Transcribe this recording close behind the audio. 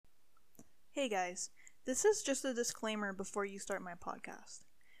Hey guys, this is just a disclaimer before you start my podcast.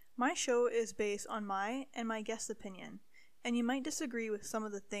 My show is based on my and my guest's opinion, and you might disagree with some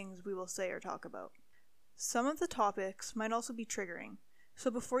of the things we will say or talk about. Some of the topics might also be triggering, so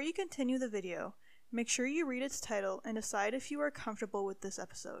before you continue the video, make sure you read its title and decide if you are comfortable with this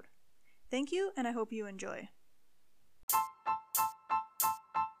episode. Thank you, and I hope you enjoy.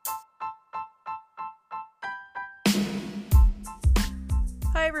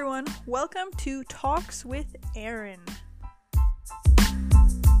 Hi everyone, welcome to Talks with Aaron.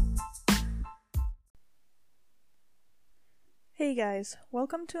 Hey guys,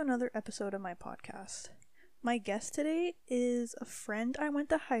 welcome to another episode of my podcast. My guest today is a friend I went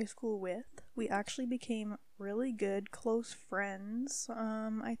to high school with. We actually became really good, close friends,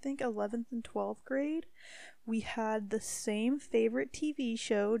 I think 11th and 12th grade. We had the same favorite TV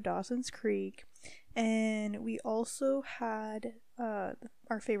show, Dawson's Creek, and we also had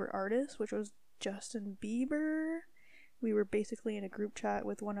our favorite artist, which was Justin Bieber. We were basically in a group chat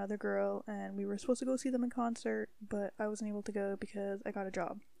with one other girl, and we were supposed to go see them in concert, but I wasn't able to go because I got a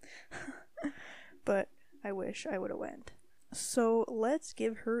job. But I wish I would have went. So let's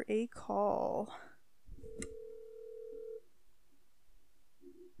give her a call.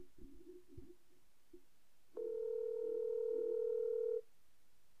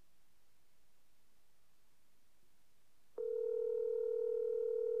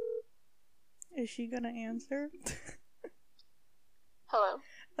 Is she gonna answer? Hello.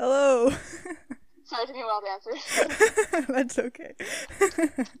 Hello. Sorry, it took me a while to answer. That's okay.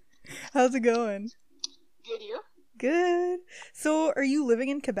 How's it going? Good, you? Good. So, are you living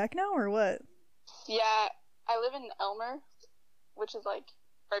in Quebec now, or what? Yeah, I live in Elmer, which is like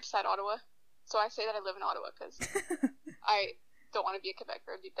right beside Ottawa. So I say that I live in Ottawa because I don't want to be a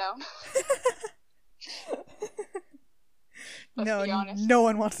Quebecer deep down. No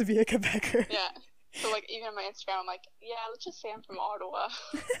one wants to be a Quebecer. Yeah. So, like, even on my Instagram, I'm like, yeah, let's just say I'm from Ottawa.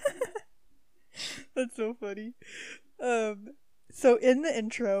 That's so funny. So in the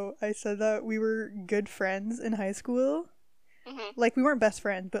intro, I said that we were good friends in high school. Mm-hmm. Like, we weren't best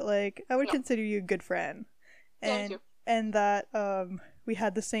friends, but, like, I would consider you a good friend. And, and that, we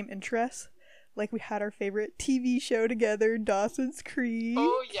had the same interests. Like, we had our favorite TV show together, Dawson's Creek.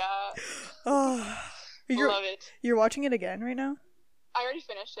 Oh, yeah. Oh. Love it. You're watching it again right now? I already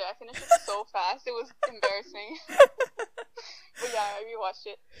finished it. I finished it so fast. It was embarrassing. But yeah, I rewatched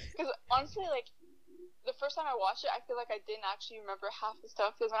it. Because honestly, like, the first time I watched it, I feel like I didn't actually remember half the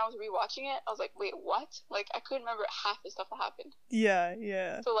stuff. Because when I was rewatching it, I was like, wait, what? Like, I couldn't remember half the stuff that happened. Yeah,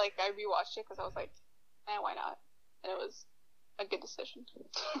 yeah. So, like, I rewatched it because I was like, why not? And it was a good decision.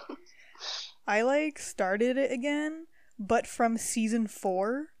 I, like, started it again, but from season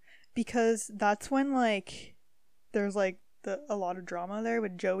 4. Because that's when, like, there's, like, a lot of drama there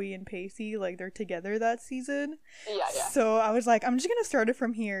with Joey and Pacey. Like, they're together that season. Yeah. So I was like, I'm just gonna start it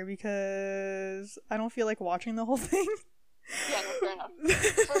from here because I don't feel like watching the whole thing. Yeah, no, fair enough.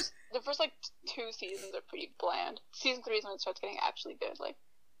 The first like, 2 seasons are pretty bland. Season 3 is when it starts getting actually good. Like,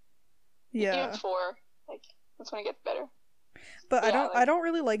 yeah. Even 4, like, that's when it gets better. But yeah, I don't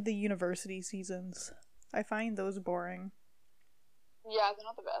really like the university seasons. I find those boring. Yeah, they're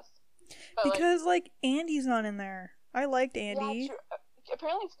not the best. But, because, like, Andy's not in there. I liked Andy. Yeah, true.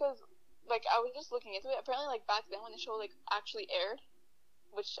 Apparently it's because, like, I was just looking into it. Apparently, like, back then when the show, like, actually aired,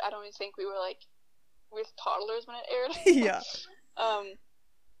 which I don't even think we were, like, with toddlers when it aired. Yeah.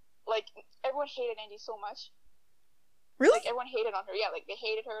 Like, everyone hated Andy so much. Really? Like, everyone hated on her. Yeah, like, they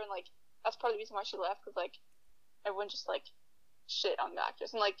hated her, and, like, that's part of the reason why she left, because, like, everyone just, like, shit on the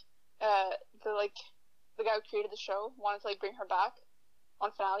actress. And, like, the guy who created the show wanted to, like, bring her back on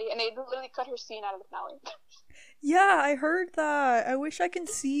finale, and they literally cut her scene out of the finale. Yeah, I heard that. I wish I could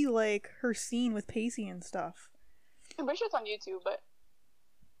see, like, her scene with Pacey and stuff. I'm pretty sure it's on YouTube, but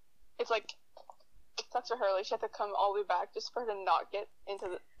it's like, it sucks for her. Like, she had to come all the way back just for her to not get into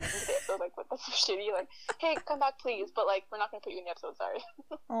the episode. Like, what? That's so shitty. Like, hey, come back, please. But, like, we're not gonna put you in the episode. Sorry.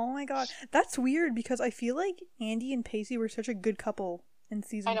 Oh my god, that's weird because I feel like Andy and Pacey were such a good couple in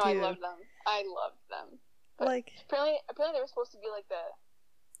season 2. I know, I loved them. But like, apparently they were supposed to be like the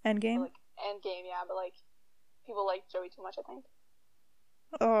Endgame. Like Endgame, yeah. But like, people like Joey too much, I think.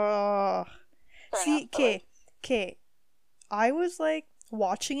 Oh. See, okay. I was like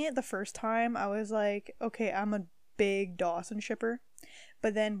watching it the first time. I was like, okay, I'm a big Dawson shipper.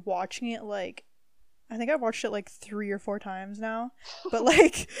 But then watching it, like, I think I watched it like 3 or 4 times now. But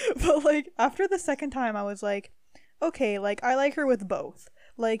like after the second time, I was like, okay, like, I like her with both.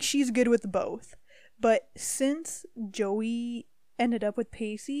 Like, she's good with both. But since Joey ended up with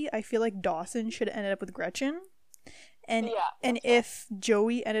Pacey, I feel like Dawson should have ended up with Gretchen. And Yeah, and that's fair. if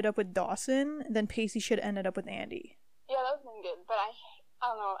Joey ended up with Dawson, then Pacey should have ended up with Andy. Yeah, that would have been good, but I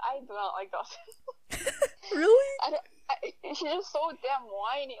don't know. I do not like Dawson. Really? She's just so damn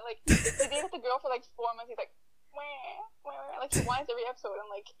whiny. Like, he dated the girl for like 4 months. He's like, wah, wah, like he whines every episode, and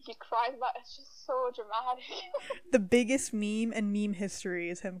like he cries about it. It's just so dramatic. The biggest meme in meme history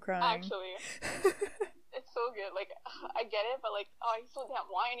is him crying. Actually, it's so good. Like, I get it, but like, oh, he's so damn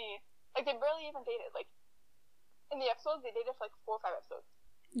whiny. Like, they barely even dated. Like, in the episodes, they dated for like 4 or 5 episodes,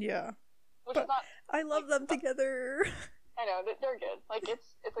 Yeah. which But is not. I love them together. I know they're good. Like,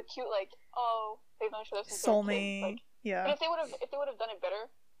 it's a cute, like, oh, they've known each other since they were kids. Soulmate. Like, Yeah. and if they would have done it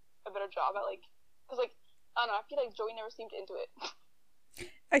better, a better job at like, because like, I don't know, I feel like Joey never seemed into it.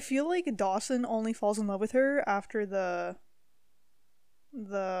 I feel like Dawson only falls in love with her after the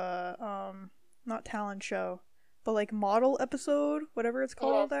not talent show, but like model episode, whatever it's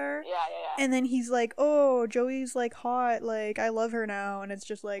called there. Yeah. And then he's like, "Oh, Joey's like hot, like I love her now." And it's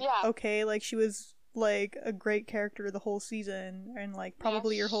just like, Yeah. okay, like she was like a great character the whole season and like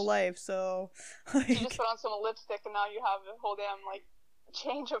probably your whole life, so like You just put on some lipstick and now you have a whole damn like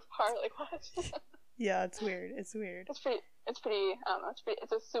change of heart. Like, what? yeah, it's weird. It's It's pretty. I don't know.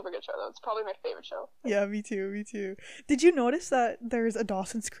 It's a super good show though. It's probably my favorite show. Yeah, me too. Did you notice that there's a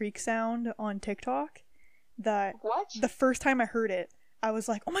Dawson's Creek sound on TikTok? That What? the first time I heard it, I was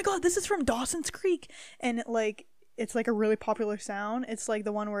like, "Oh my god, this is from Dawson's Creek!" And it's like a really popular sound. It's like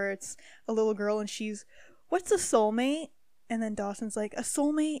the one where it's a little girl and she's, "What's a soulmate?" And then Dawson's like, "A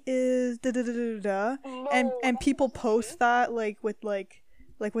soulmate is da da da da da." No, And that's people so post sweet. that like with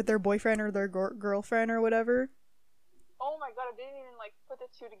their boyfriend or their girlfriend or whatever. Oh my god! I didn't even like put the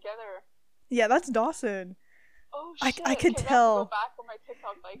two together. Yeah, that's Dawson. Oh I shit! could Okay, I have to tell. go back on my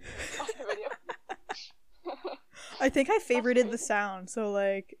TikTok like find the video. I think I favorited the crazy. sound, so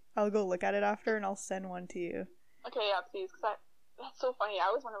like I'll go look at it after and I'll send one to you. Okay, yeah, please, because that's so funny. I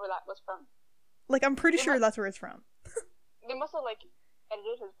always wonder where that was from. Like I'm pretty They sure must- that's where it's from. They must have like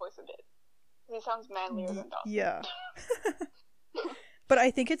edited his voice a bit. 'Cause he sounds manlier than Dawson. Yeah. But I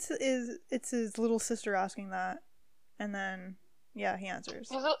think it's his little sister asking that, and then yeah, he answers.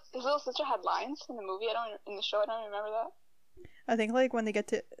 His little sister had lines in the movie. In the show. I don't remember that. I think like when they get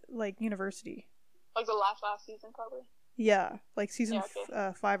to like university. Like the last season, probably. Yeah, like season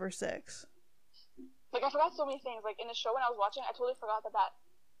Yeah, okay. 5 or 6. Like I forgot so many things. Like in the show when I was watching, I totally forgot that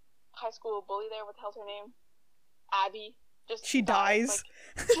high school bully there. What the hell's her name? Abby. Just She dies.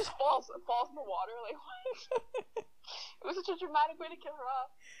 Like, just falls in the water. Like what? It was such a dramatic way to kill her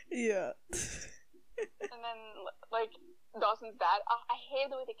off. Yeah. And then like Dawson's dad. I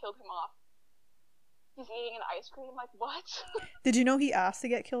hated the way they killed him off. He's eating an ice cream. Like what? Did you know he asked to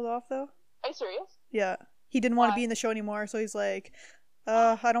get killed off though? Are you serious? Yeah. He didn't want to Why? be in the show anymore, so he's like,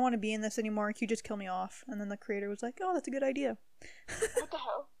 I don't want to be in this anymore. Can you just kill me off? And then the creator was like, "Oh, that's a good idea." What the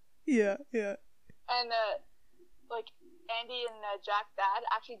hell? Yeah. And like Andy and Jack's dad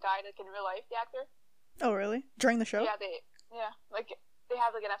actually died like in real life. The actor. Oh, really? During the show? Yeah, like they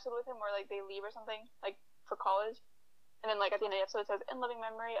have like an episode with him where like they leave or something like for college, and then like at the end of the episode it says "in loving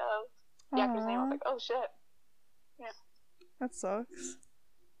memory of" the actor's name. I was like, oh shit. That sucks.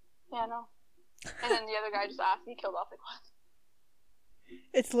 Yeah, no. And then the other guy just asked, he killed off like what?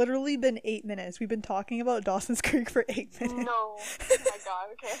 It's literally been 8 minutes. We've been talking about Dawson's Creek for 8 minutes. No. Oh my god.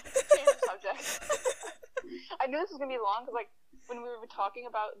 Okay. Change the subject. I knew this was gonna be long because like when we were talking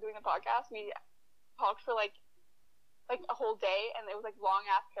about doing the podcast, we talked for like a whole day, and it was like long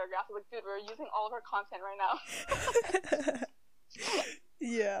ass paragraphs. I was like, dude, we're using all of our content right now.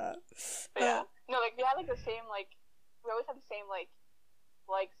 Yeah. But yeah. No, like we had like the same like we always had the same like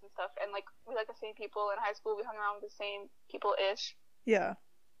likes and stuff, and like we like the same people in high school. We hung around with the same people ish. Yeah.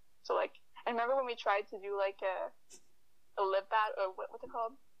 So like, I remember when we tried to do like a lip bat or what's it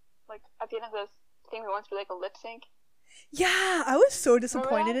called? Like at the end of this thing, we wanted to do like a lip sync. Yeah, I was so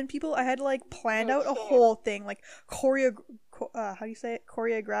disappointed that? in people. I had like planned Me out a too. whole thing, like how do you say it?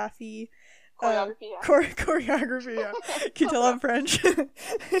 Choreography. Choreography, yeah. Choreography, yeah. Can you tell I'm French?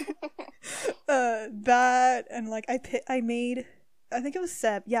 That and like I made, I think it was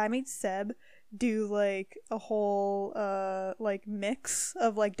Seb. Yeah, I made Seb do like a whole like mix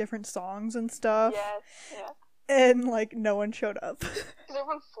of like different songs and stuff. Yes, yeah. And like no one showed up. Because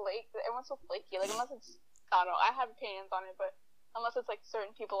everyone's so flaky. Like unless it's, I don't know, I have opinions on it, but unless it's like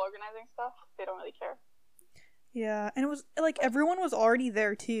certain people organizing stuff, they don't really care. Yeah, and it was like everyone was already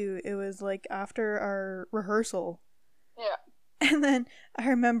there too. It was like after our rehearsal. Yeah. And then I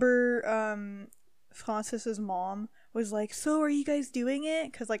remember Francis's mom was like, "So are you guys doing it?"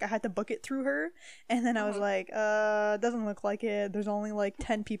 Because like I had to book it through her. And then I was like, doesn't look like it. There's only like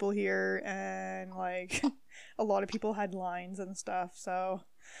 10 people here, and like a lot of people had lines and stuff. So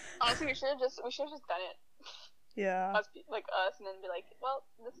honestly, we should have just done it. Yeah. Us, and then be like, well,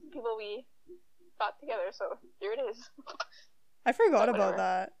 this is the people we got together, so here it is. I forgot about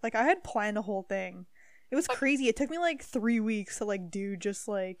that. Like, I had planned the whole thing. It was crazy. It took me like 3 weeks to like do just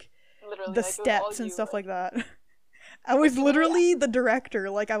like literally, the like, steps and stuff like that. I was literally the director.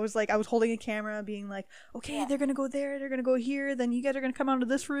 Like I was holding a camera, being like, okay, they're gonna go there, they're gonna go here, then you guys are gonna come out of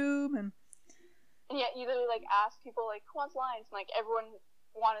this room, and yeah, you literally like asked people like, who wants lines? And like everyone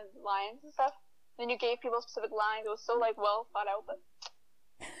wanted lines and stuff. Then you gave people specific lines. It was so like well thought out, but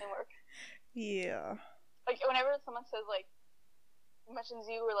it didn't work. Yeah. Like whenever someone says like mentions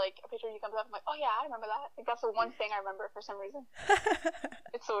you or like a picture of you comes up, I'm like, oh yeah, I remember that. Like that's the one thing I remember for some reason.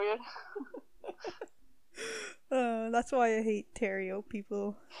 It's so weird. That's why I hate Terrio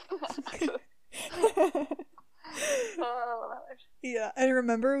people. Yeah, I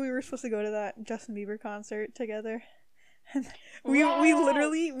remember we were supposed to go to that Justin Bieber concert together. And we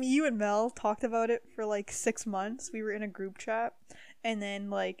literally, you and Mel talked about it for like 6 months. We were in a group chat, and then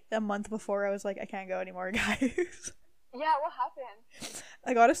like a month before I was like, I can't go anymore, guys. Yeah, what happened?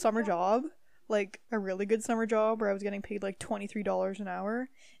 I got a summer job, like a really good summer job where I was getting paid like $23 an hour,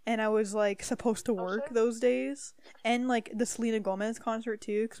 and I was like supposed to work those days, and like the Selena Gomez concert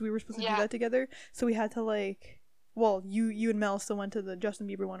too, because we were supposed to do that together. So we had to like, well, you and Mel still went to the Justin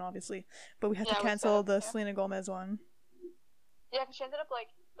Bieber one, obviously, but we had to cancel the Selena Gomez one. Yeah, because she ended up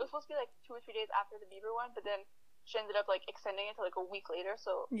like, it was supposed to be like 2 or 3 days after the Bieber one, but then she ended up like extending it to like a week later.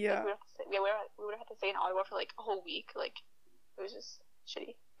 So like, we would have had to stay in Ottawa for like a whole week. Like it was just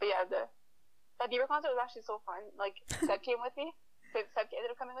shitty. But yeah, that Bieber concert was actually so fun. Like Seb came with me. Seb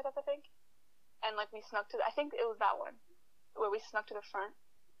ended up coming with us, I think. And like we snuck to I think it was that one where we snuck to the front.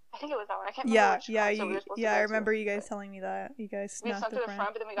 I think it was that one. I can't remember. I remember you guys telling me that you guys snuck to the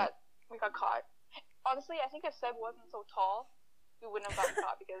front, but then we got caught. Honestly, I think if Seb wasn't so tall, we wouldn't have gotten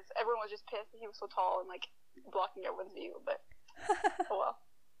caught because everyone was just pissed that he was so tall and like blocking everyone's view. But oh well.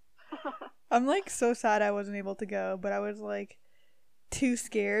 I'm like so sad I wasn't able to go, but I was like too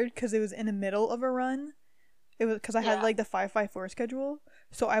scared because it was in the middle of a run. It was because I had like the 5-5-4 schedule,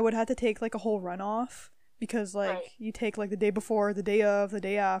 so I would have to take like a whole run off because like you take like the day before, the day of, the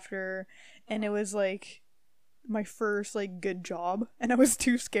day after, and it was like my first like good job, and I was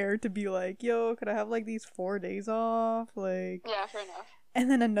too scared to be like, yo, could I have like these 4 days off? Like, yeah, fair enough. And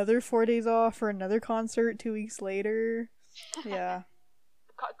then another 4 days off for another concert 2 weeks later. Yeah.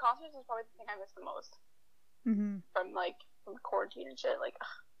 Concerts is probably the thing I miss the most. From quarantine and shit. Like,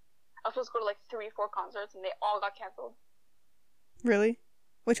 I was supposed to go to like 3 or 4 concerts and they all got canceled. Really?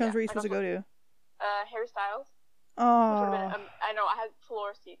 Which ones were you supposed to go to? Harry Styles. Oh. I know, I had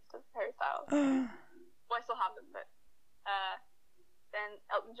floor seats to Harry Styles. Well, I still have them, but then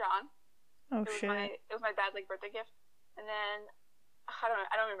Elton John. Oh, shit. It was my dad's like birthday gift, and then I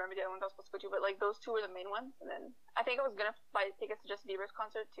don't remember the other ones I was supposed to go to, but like those 2 were the main ones. And then I think I was gonna buy tickets to Justin Bieber's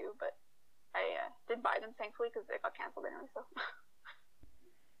concert too, but I did buy them thankfully because they got canceled anyway. So.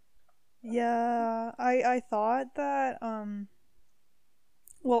 Yeah, I thought that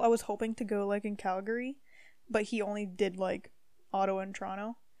well, I was hoping to go like in Calgary, but he only did like Ottawa and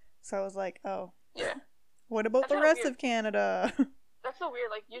Toronto, so I was like, oh. Yeah. What about the rest of Canada? That's so weird.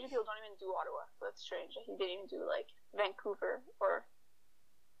 Like, usually people don't even do Ottawa, so that's strange. Like, he didn't even do, like, Vancouver or...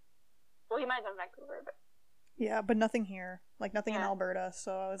 Well, he might have done Vancouver, but... Yeah, but nothing here. Like, nothing in Alberta,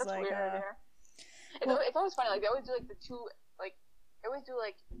 so I was that's like... Weird, it's always funny. Like, they always do, like, the 2... Like, they always do,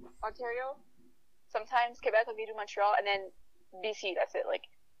 like, Ontario, sometimes Quebec, like, they do Montreal, and then BC, that's it. Like,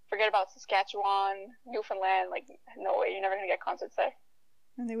 forget about Saskatchewan, Newfoundland. Like, no way, you're never gonna get concerts there.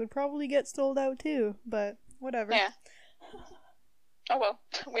 And they would probably get sold out too, but whatever. Yeah. Oh well,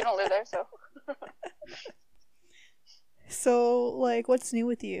 we don't live there, so. So, like, what's new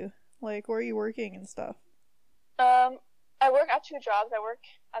with you? Like, where are you working and stuff? I work at 2 jobs. I work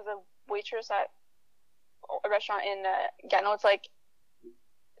as a waitress at a restaurant in Gatineau. It's like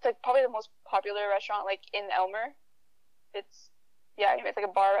probably the most popular restaurant like in Elmer. It's like a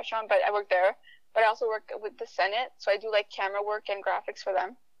bar restaurant, but I work there. But I also work with the Senate, so I do like camera work and graphics for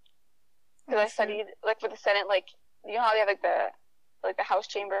them. Because I studied like with the Senate, like you know how they have like the House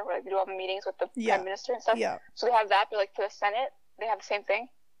chamber where like, they do all the meetings with the Prime Minister and stuff. Yeah. So they have that, but like for the Senate, they have the same thing.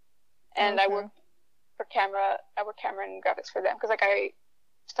 And I work camera and graphics for them because like I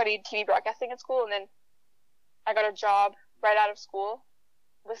studied TV broadcasting at school, and then I got a job right out of school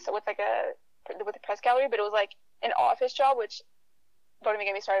with the press gallery, but it was like an office job, which don't even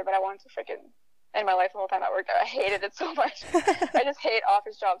get me started. But I wanted to freaking end my life the whole time I worked there. I hated it so much. I just hate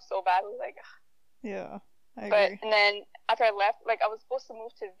office jobs so badly. Like, yeah, I agree. And then after I left, like I was supposed to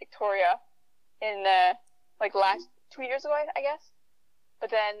move to Victoria in like last 2 years ago, I guess. But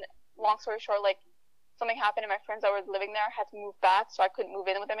then, long story short, like something happened, and my friends that were living there had to move back, so I couldn't move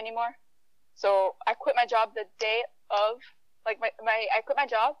in with them anymore. So I quit my job the day of, like I quit my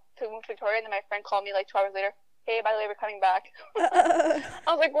job to move to Victoria, and then my friend called me like 2 hours later. Hey, by the way, we're coming back. I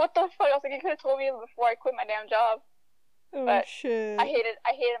was like, what the fuck? I was like, you could have told me before I quit my damn job. Oh, but shit. I hated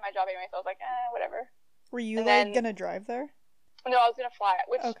my job anyway, so I was like, whatever. Were you gonna drive there? No, I was gonna fly.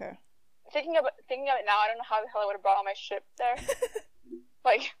 Which, okay. Thinking of it now, I don't know how the hell I would have brought all my shit there.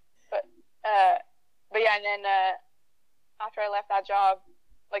 but yeah, and then after I left that job,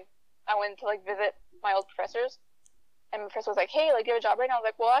 like I went to like visit my old professors, and my professor was like, hey, like, do you have a job right now? I was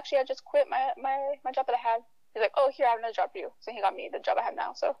like, well, actually, I just quit my job that I had. He's like, oh, here, I have another job for you. So he got me the job I have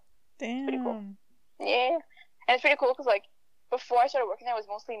now. So damn, pretty cool. Yeah, and it's pretty cool because like before I started working there, it was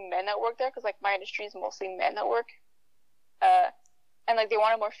mostly men that worked there because like my industry is mostly men that work, and like they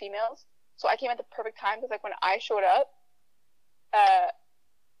wanted more females. So I came at the perfect time because like when I showed up,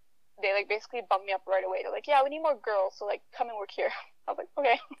 they like basically bumped me up right away. They're like, yeah, we need more girls, so like come and work here. I was like,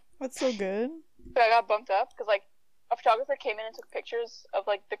 okay. That's so good. So I got bumped up because like a photographer came in and took pictures of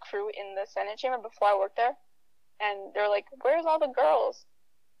like the crew in the Senate chamber before I worked there, and they're like, where's all the girls?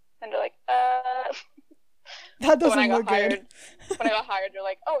 And they're like, That doesn't look good. When I got hired, they're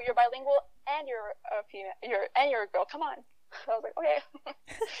like, oh, you're bilingual and you're a female, you're a girl. Come on. So I was like, okay.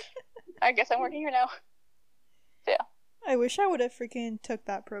 I guess I'm working here now. So, yeah. I wish I would have freaking took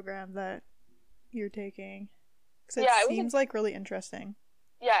that program that you're taking. Because it seems like really interesting.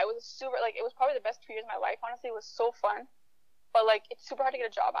 Yeah, it was it was probably the best 2 years of my life, honestly. It was so fun. But, like, it's super hard to get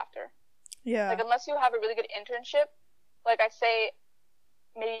a job after. Yeah. Like, unless you have a really good internship, like, I'd say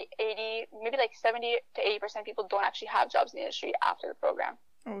maybe 70 to 80% of people don't actually have jobs in the industry after the program.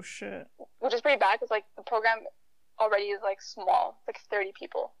 Oh, shit. Which is pretty bad because, like, the program already is, like, small. It's, like, 30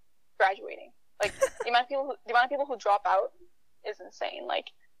 people graduating. Like, the amount of people who drop out is insane. Like,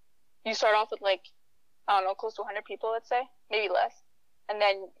 you start off with, like, I don't know, close to 100 people, let's say. Maybe less. And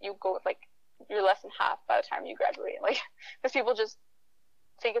then you go with, like, you're less than half by the time you graduate. Like, because people just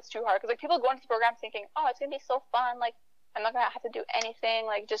think it's too hard. Because, like, people go into the program thinking, oh, it's going to be so fun. Like, I'm not going to have to do anything.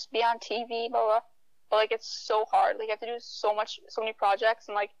 Like, just be on TV, blah, blah. But, like, it's so hard. Like, you have to do so many projects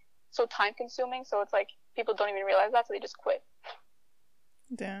and, like, so time-consuming. So it's, like, people don't even realize that, so they just quit.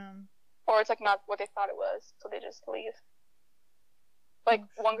 Damn. Or it's, like, not what they thought it was, so they just leave. Like,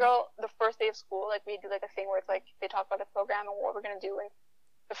 one girl, the first day of school, like, we do, like, a thing where it's, like, they talk about the program and what we're going to do, and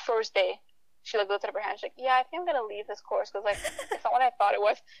the first day, she, like, lifted up her hand, she's like, yeah, I think I'm going to leave this course, because, like, it's not what I thought it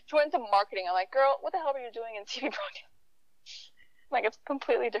was. She went into marketing, I'm like, girl, what the hell are you doing in TV broadcast? Like, it's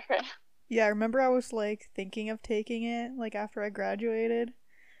completely different. Yeah, I remember I was, like, thinking of taking it, like, after I graduated,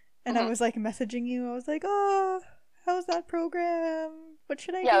 and I was, like, messaging you, I was like, oh, how's that program? What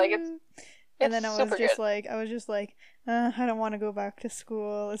should I do? Like, and then I was just like, I don't want to go back to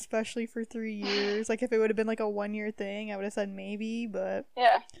school, especially for 3 years. Like, if it would have been, like, a 1-year thing, I would have said maybe, but...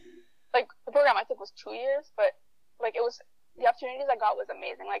 Yeah. Like, the program I took was 2 years, but, like, it was... The opportunities I got was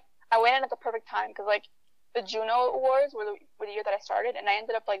amazing. Like, I went in at the perfect time, because, like, the Juno Awards were the year that I started, and I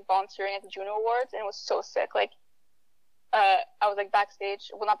ended up, like, volunteering at the Juno Awards, and it was so sick. Like, I was, like,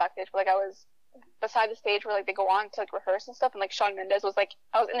 backstage... Well, not backstage, but, like, I was... beside the stage where, like, they go on to, like, rehearse and stuff, and, like, Shawn Mendes was, like,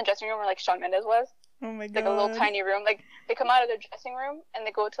 I was in the dressing room where, like, Shawn Mendes was. Oh my god. Like, a little tiny room. Like, they come out of their dressing room, and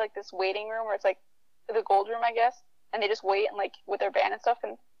they go to, like, this waiting room where it's, like, the gold room, I guess, and they just wait, and, like, with their band and stuff,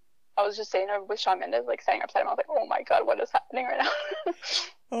 and I was just sitting there with Shawn Mendes, like, standing upside him. I was like, oh my god, what is happening right now?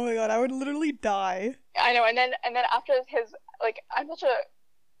 Oh my god, I would literally die. I know, and then after his, like, I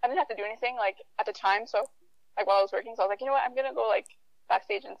didn't have to do anything, like, at the time, so, like, while I was working, so I was like, you know what, I'm gonna go, like,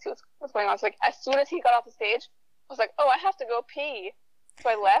 backstage and see what's going on. So, like, as soon as he got off the stage, I was like, oh, I have to go pee. So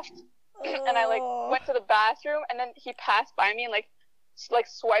I left, and I, like, went to the bathroom, and then he passed by me and, like,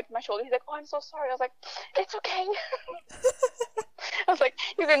 swiped my shoulder. He's like, oh, I'm so sorry. I was like, it's okay. I was like,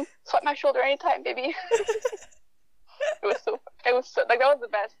 you can swipe my shoulder anytime, baby. It was so, like, that was the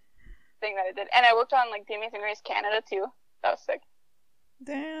best thing that I did. And I worked on, like, The Amazing Race Canada, too. That was sick.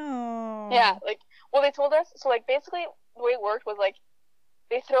 Damn. Yeah, like, well, they told us, so, like, basically, the way it worked was, like,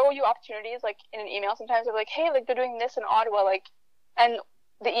 they throw you opportunities, like, in an email sometimes. They're like, hey, like, they're doing this in Ottawa, like, and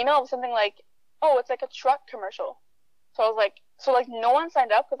the email was something like, oh, it's like a truck commercial. So I was like, no one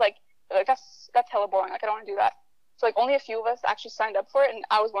signed up, because, like, that's hella boring. Like, I don't want to do that. So, like, only a few of us actually signed up for it, and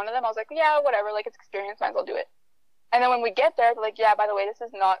I was one of them. I was like, yeah, whatever, like, it's experience, might as well do it. And then when we get there, they're like, yeah, by the way, this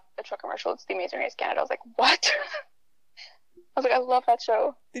is not a truck commercial, it's The Amazing Race Canada. I was like, what? I was like, I love that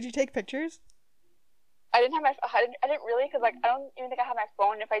show. Did you take pictures? I didn't really, because, like, I don't even think I had my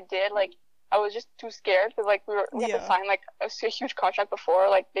phone. If I did, like, I was just too scared, because, like, we had to sign, like, a huge contract before,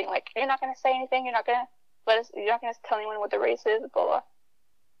 like, being like, you're not going to say anything, you're not going to you're not gonna tell anyone what the race is, blah blah.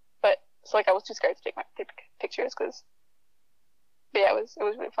 But so like I was too scared to take pictures because, yeah, it was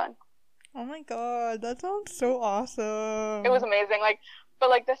really fun. Oh my god, that sounds so awesome. It was amazing. Like, but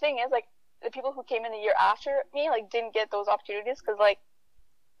like the thing is, like, the people who came in the year after me like didn't get those opportunities because like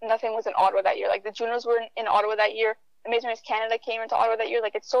nothing was in Ottawa that year. Like the juniors were in Ottawa that year. Amazing Race Canada came into Ottawa that year.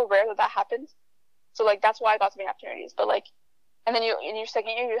 Like it's so rare that happens. So like that's why I got so many opportunities. But like, and then you in your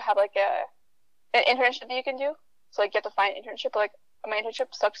second year you have like an internship that you can do. So like you have to find an internship. But, like my internship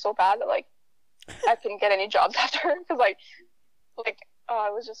sucked so bad that like I couldn't get any jobs after because like it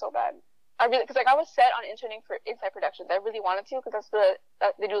was just so bad. I really because like I was set on interning for Inside Productions. I really wanted to because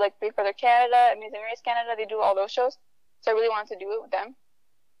that's they do like Big Brother Canada, Amazing Race Canada. They do all those shows. So I really wanted to do it with them.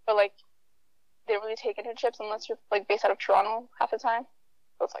 But like they don't really take internships unless you're like based out of Toronto half the time.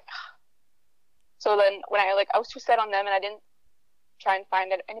 So it's like. So then when I was too set on them and I didn't try and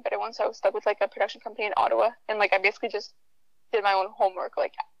find any better ones, so I was stuck with like a production company in Ottawa, and like I basically just did my own homework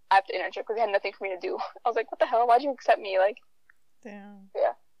like at the internship because they had nothing for me to do. I was like, what the hell? Why'd you accept me? Like, damn.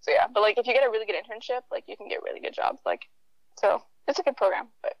 Yeah. So yeah, but like if you get a really good internship, like you can get really good jobs. Like, so it's a good program.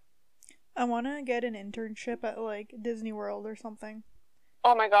 But I want to get an internship at like Disney World or something.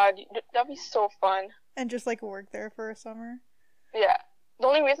 Oh my god, that'd be so fun. And just like work there for a summer. Yeah. The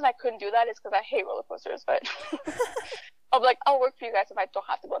only reason I couldn't do that is because I hate roller coasters, but I'll be like, I'll work for you guys if I don't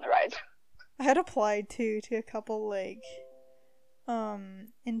have to go on the rides. I had applied to a couple like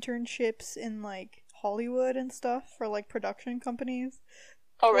internships in like Hollywood and stuff for like production companies.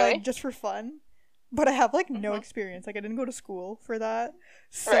 Oh really? Like, just for fun. But I have like no experience. Like I didn't go to school for that.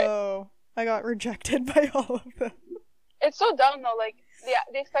 So I got rejected by all of them. It's so dumb though, like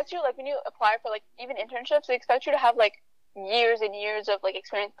they expect you like when you apply for like even internships, they expect you to have like years and years of like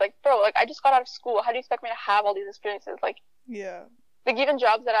experience. Like bro, like I just got out of school. How do you expect me to have all these experiences? Like yeah, like even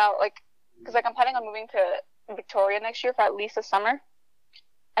jobs that I'll like because like I'm planning on moving to Victoria next year for at least a summer,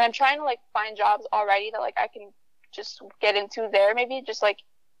 and I'm trying to like find jobs already that like I can just get into there, maybe just like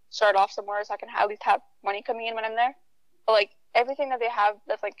start off somewhere so I can at least have money coming in when I'm there. But like everything that they have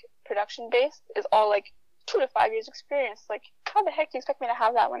that's like production based is all like 2 to 5 years experience. Like how the heck do you expect me to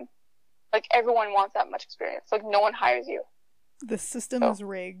have that when like everyone wants that much experience? Like no one hires you. The system is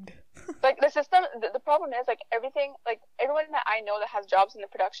rigged. Like the system, the problem is like everything, like everyone that I know that has jobs in the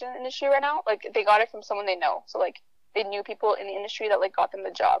production industry right now, like they got it from someone they know. So like they knew people in the industry that like got them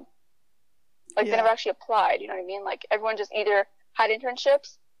the job. Like they never actually applied, you know what I mean? Like everyone just either had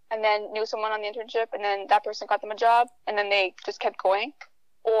internships and then knew someone on the internship and then that person got them a job and then they just kept going,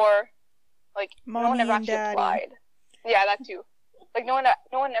 or like Mommy no one ever actually daddy. applied. Yeah, that too. Like no one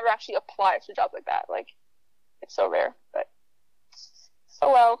ever actually applies for jobs like that. Like it's so rare, but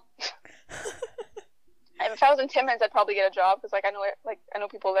oh well. If I was in Timmins, I'd probably get a job because like I know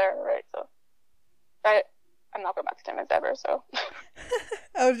people there, right? So, but I'm not going back to Timmins ever. So.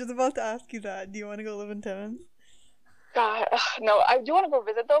 I was just about to ask you that. Do you want to go live in Timmins? God, no. I do want to go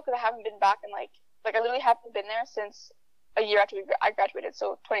visit though because I haven't been back in like I literally haven't been there since a year after I graduated.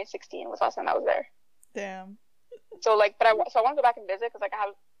 So 2016 was the last time I was there. Damn. So like, but I want to go back and visit because like I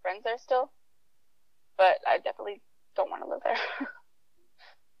have friends there still, but I definitely don't want to live there.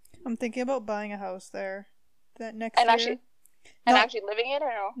 I'm thinking about buying a house there. That next and year. Actually living it or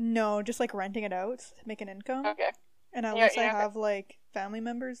no? No, just like renting it out to make an income. Okay. And at least I have like family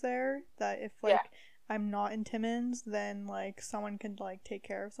members there that if like I'm not in Timmins, then like someone can like take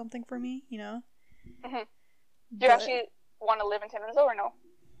care of something for me, you know? Mm-hmm. Do you actually want to live in Timmins though or no?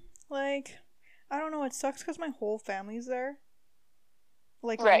 Like, I don't know, it sucks because my whole family's there.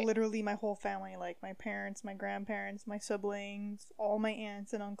 Like, literally my whole family. Like, my parents, my grandparents, my siblings, all my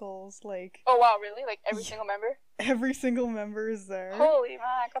aunts and uncles, like... Oh, wow, really? Like, every single member? Every single member is there. Holy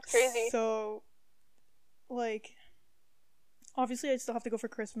mac, that's crazy. So, like... Obviously, I still have to go for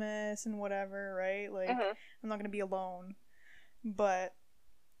Christmas and whatever, right? Like, I'm not gonna be alone. But,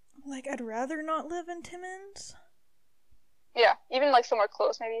 like, I'd rather not live in Timmins. Yeah, even, like, somewhere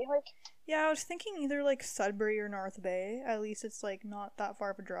close, maybe, like... Yeah, I was thinking either, like, Sudbury or North Bay. At least it's, like, not that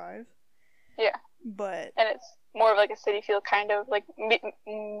far of a drive. Yeah. But... And it's more of, like, a city feel, kind of. Like,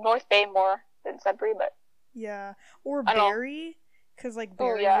 North Bay more than Sudbury, but... Yeah. Or Barrie. Because, like,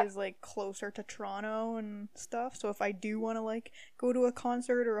 Barrie is, like, closer to Toronto and stuff. So if I do want to, like, go to a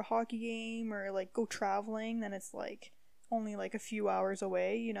concert or a hockey game or, like, go traveling, then it's, like, only, like, a few hours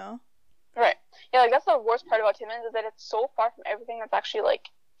away, you know? Right. Yeah, like, that's the worst part about Timmins is that it's so far from everything that's actually, like,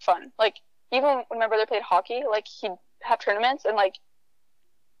 fun. Like, even when my brother played hockey, like, he'd have tournaments and, like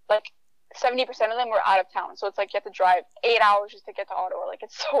 70% of them were out of town. So it's, like, you have to drive 8 hours just to get to Ottawa. Like,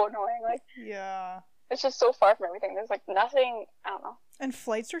 it's so annoying. Like, yeah. It's just so far from everything. There's, like, nothing, I don't know. And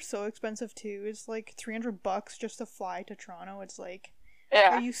flights are so expensive too. It's like $300 just to fly to Toronto. It's like,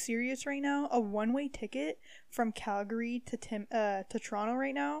 Yeah. are you serious right now? A one-way ticket from Calgary to Toronto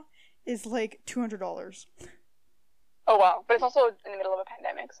right now is like $200. Oh wow, but it's also in the middle of a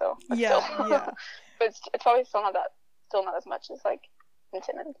pandemic, so Yeah, still. yeah, But it's probably still not as much as like in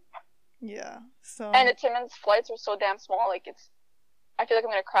Timmins. yeah. So And at Timmins, flights are so damn small. Like I feel like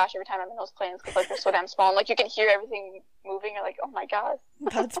I'm gonna crash every time I'm in those planes because like they're so damn small. And, like you can hear everything moving. You're like, oh my god.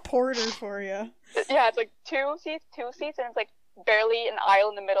 that's Porter for you. Yeah, it's like two seats, and it's like barely an aisle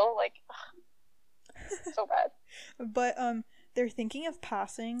in the middle. Like, so bad. But they're thinking of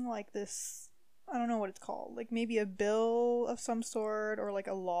passing like this. I don't know what it's called. Like maybe a bill of some sort or like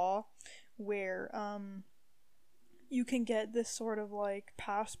a law where you can get this sort of like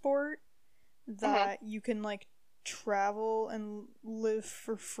passport that you can like travel and live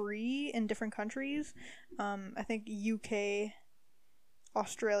for free in different countries. I think UK,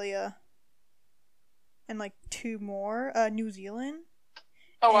 Australia, and like two more, New Zealand.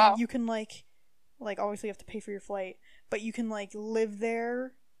 Oh wow. And you can like obviously you have to pay for your flight, but you can like live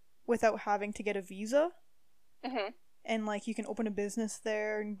there without having to get a visa. And like you can open a business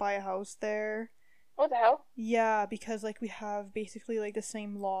there and buy a house there. What the hell? Yeah, because like we have basically like the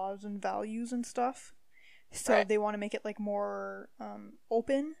same laws and values and stuff. So Right. they want to make it like more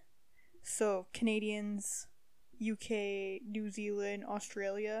open. So Canadians, UK, New Zealand,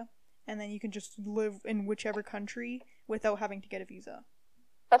 Australia, and then you can just live in whichever country without having to get a visa.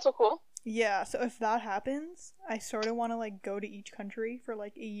 That's so cool. Yeah, so if that happens, I sort of want to like go to each country for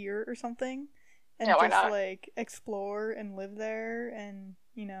like a year or something and Yeah, why just not? like explore and live there and,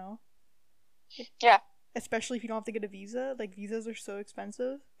 you know. Yeah. Especially if you don't have to get a visa. Like visas are so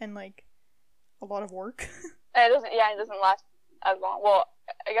expensive and like a lot of work. And it doesn't last as long. Well,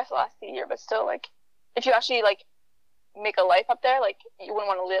 I guess it lasts a year, but still, like, if you actually like make a life up there, like you wouldn't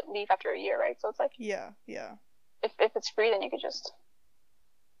want to leave after a year, right? So it's like, Yeah. if it's free, then you could just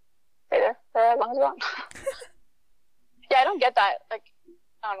stay there for as long as you want. Yeah, I don't get that. Like,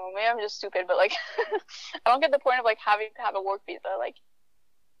 I don't know, maybe I'm just stupid, but like, I don't get the point of like having to have a work visa. Like,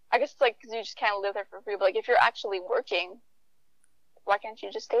 I guess it's like because you just can't live there for free. But like, if you're actually working, why can't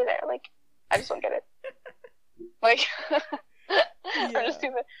you just stay there? Like, I just don't get it. Like, I'm just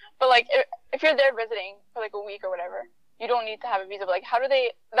stupid. But like, if you're there visiting for like a week or whatever, you don't need to have a visa. But like, how do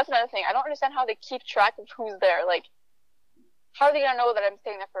they? That's another thing. I don't understand how they keep track of who's there. Like, how are they gonna know that I'm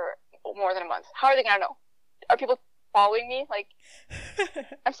staying there for more than a month? How are they gonna know? Are people following me? Like,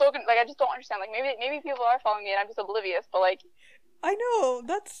 I'm so like, I just don't understand. Like, maybe people are following me and I'm just oblivious. But like, I know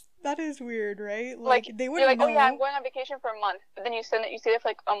that is weird, right? Like they you're wouldn't like, know. oh yeah, I'm going on vacation for a month. But then you stay there for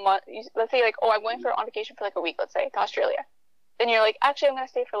like a month. Let's say like, oh, I'm going on vacation for like a week. Let's say to Australia. Then you're like, actually, I'm gonna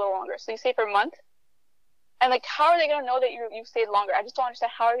stay for a little longer. So you stay for a month. And like, how are they gonna know that you stayed longer? I just don't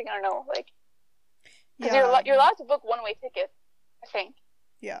understand. How are they gonna know? Like, because you're allowed to book one-way ticket, I think.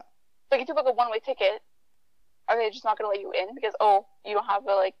 Yeah. Like if you book a one-way ticket, are they just not gonna let you in because you don't have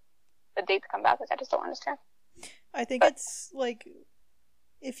a date to come back? Like I just don't understand. I think it's like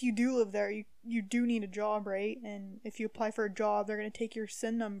if you do live there, you do need a job, right? And if you apply for a job, they're gonna take your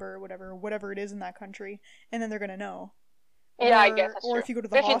SIN number or whatever it is in that country, and then they're gonna know. Yeah, I guess that's true. Or if you go to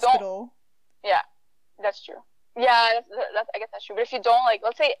the hospital. Yeah, that's true. Yeah, that's I guess that's true. But if you don't, like,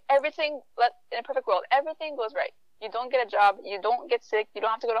 let's say in a perfect world, everything goes right. You don't get a job, you don't get sick, you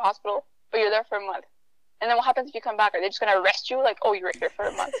don't have to go to hospital, but you're there for a month. And then what happens if you come back? Are they just gonna arrest you? Like, oh, you were here for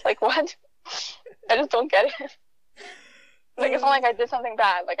a month. Like, what? I just don't get it. Like, it's not like I did something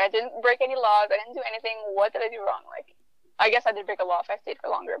bad. Like, I didn't break any laws. I didn't do anything. What did I do wrong? Like, I guess I did break a law if I stayed for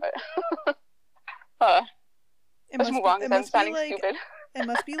longer, but let's move on because I'm sounding stupid. It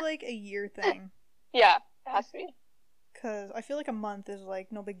must be like a year thing. Yeah, it has to be. Because I feel like a month is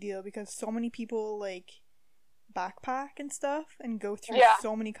like no big deal because so many people like backpack and stuff and go through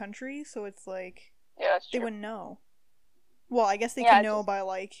so many countries, so it's like that's true. They wouldn't know. Well, I guess they can know by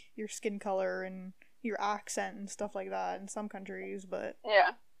like your skin color and your accent and stuff like that in some countries, but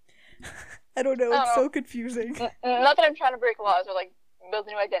yeah. I don't know. It's so confusing. Not that I'm trying to break laws or like build a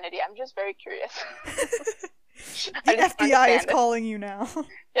new identity. I'm just very curious. The FBI is calling you now.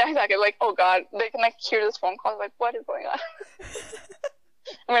 Yeah, exactly. Like, oh god, they can like hear this phone call. Like, what is going on?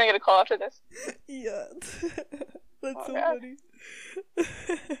 I'm gonna get a call after this. Yeah, that's so funny.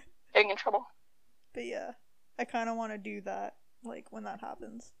 Getting in trouble. But yeah, I kind of want to do that. Like when that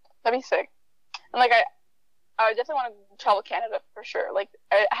happens. That'd be sick. And like I definitely want to travel Canada for sure. Like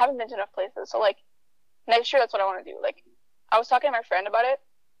I haven't been to enough places, so like next year that's what I want to do. Like I was talking to my friend about it,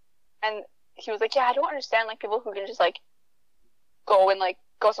 and he was like, "Yeah, I don't understand like people who can just like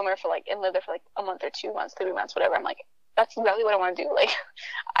go somewhere for like and live there for like a month or 2 months, 3 months, whatever." I'm like, that's exactly what I want to do. Like,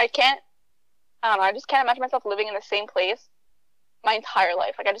 I can't, I don't know, I just can't imagine myself living in the same place my entire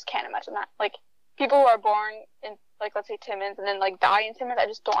life. Like, I just can't imagine that. Like, people who are born in, like, let's say Timmins and then, like, die in Timmins, I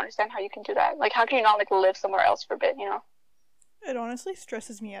just don't understand how you can do that. Like, how can you not, like, live somewhere else for a bit, you know? It honestly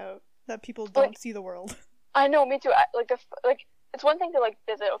stresses me out that people Like, don't see the world. I know, me too. Like, it's one thing to, like,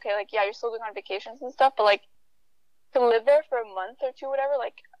 visit, okay, like, yeah, you're still going on vacations and stuff, but, like, to live there for a month or two, whatever,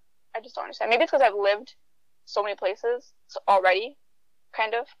 like, I just don't understand. Maybe it's because I've lived so many places already,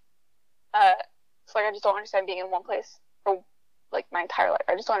 kind of. So, like, I just don't understand being in one place for, like, my entire life.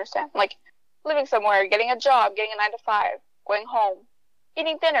 I just don't understand. Like, living somewhere, getting a job, getting a 9 to 5, going home,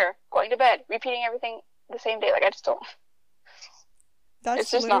 eating dinner, going to bed, repeating everything the same day. Like, I just don't. That's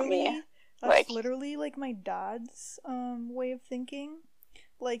It's just not me. That's Like, literally like my dad's way of thinking.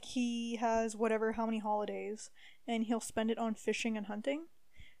 Like he has whatever how many holidays and he'll spend it on fishing and hunting.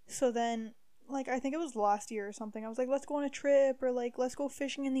 So then like I think it was last year or something. I was like, let's go on a trip or like let's go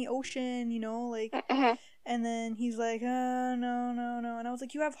fishing in the ocean, you know, like and then he's like, no, no, no. And I was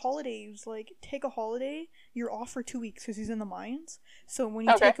like, you have holidays. Like, take a holiday. You're off for 2 weeks because he's in the mines. So when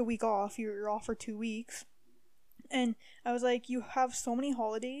you okay. take a week off, you're off for 2 weeks. And I was like, you have so many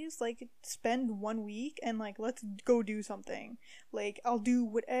holidays, like, spend 1 week and, like, let's go do something. Like, I'll do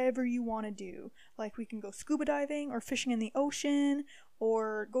whatever you want to do. Like, we can go scuba diving or fishing in the ocean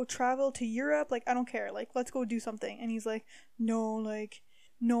or go travel to Europe. Like, I don't care. Like, let's go do something. And he's like, no, like,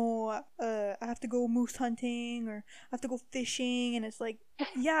 no, I have to go moose hunting or I have to go fishing. And it's like,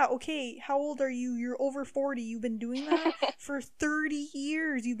 yeah, okay, how old are you? You're over 40. You've been doing that for 30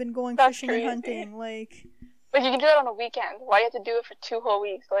 years. You've been going That's fishing crazy. and hunting. Like, you can do it on a weekend. Why do you have to do it for 2 whole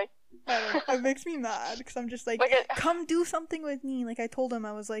weeks? Like, I don't know. It makes me mad because I'm just like, come do something with me. Like, I told him,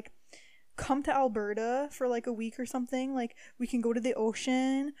 I was like, come to Alberta for like a week or something. Like, we can go to the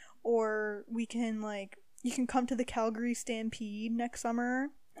ocean or we can, like, you can come to the Calgary Stampede next summer.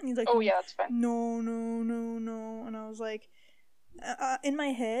 And he's like, oh, yeah, that's fun. no, no, no, no. And I was like, in my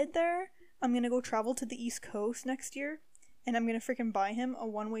head there, I'm going to go travel to the East Coast next year. And I'm gonna freaking buy him a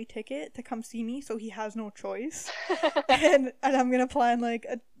one-way ticket to come see me, so he has no choice. and I'm gonna plan like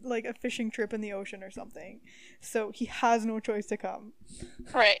a fishing trip in the ocean or something, so he has no choice to come.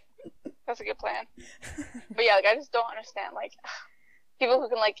 Right, that's a good plan. But yeah, like I just don't understand like people who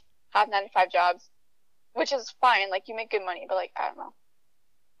can like have 9 to 5 jobs, which is fine. Like you make good money, but like I don't know,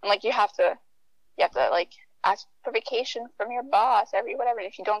 and like you have to like ask for vacation from your boss every whatever. And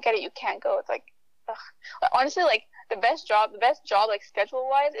if you don't get it, you can't go. It's like. Ugh. Honestly, like the best job like schedule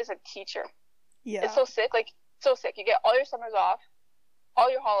wise is a teacher. Yeah, it's so sick. Like so sick. You get all your summers off,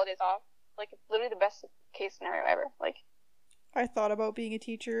 all your holidays off. Like it's literally the best case scenario ever. Like I thought about being a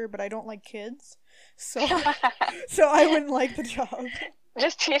teacher, but I don't like kids, so I wouldn't like the job.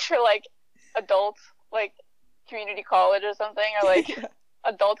 Just teach for like adults, like community college or something, or like yeah.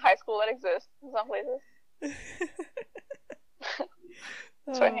 Adult high school that exists in some places.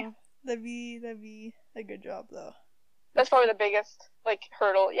 It's funny. That'd be a good job though. That's probably the biggest like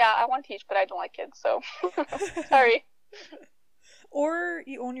hurdle. Yeah, I want to teach, but I don't like kids, so sorry. Or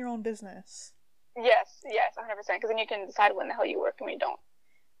you own your own business. Yes, 100%. Because then you can decide when the hell you work and when you don't.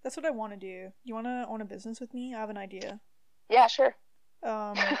 That's what I want to do. You want to own a business with me? I have an idea. Yeah, sure.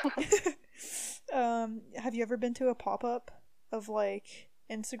 Have you ever been to a pop-up of like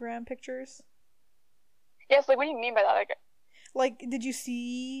Instagram pictures? Yes. Like, what do you mean by that? Like, did you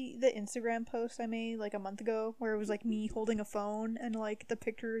see the Instagram post I made like a month ago where it was like me holding a phone and like the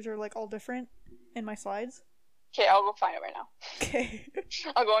pictures are like all different in my slides? Okay, I'll go find it right now. Okay.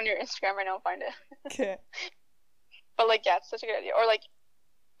 I'll go on your Instagram right now and find it. Okay. But like, yeah, it's such a good idea. Or like,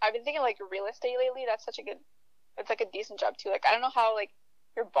 I've been thinking like real estate lately. That's such a good. It's like a decent job too. Like, I don't know how like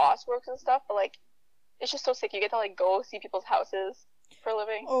your boss works and stuff, but like, it's just so sick. You get to like go see people's houses for a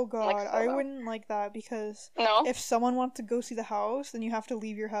living. Oh god, like, I wouldn't like that because if someone wants to go see the house, then you have to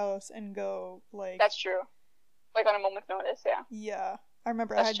leave your house and go like. That's true. Like on a moment's notice, yeah. Yeah, I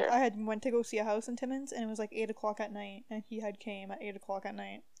remember I had went to go see a house in Timmins and it was like 8:00 at night and he had came at 8:00 at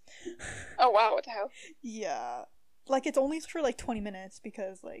night. Oh wow, what the hell? Yeah, like it's only for like 20 minutes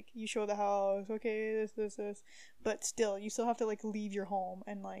because like you show the house, okay, this, but still you still have to like leave your home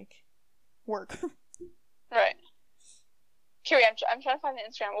and like work. Right. Okay, I'm trying to find the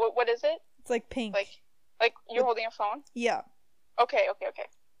Instagram. What is it? It's like pink. Like you're holding a phone? Yeah. Okay.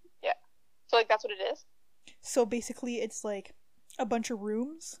 Yeah. So like that's what it is? So basically it's like a bunch of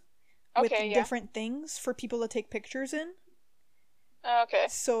rooms with different things for people to take pictures in. Okay.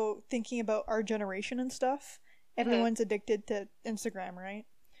 So thinking about our generation and stuff, everyone's addicted to Instagram, right?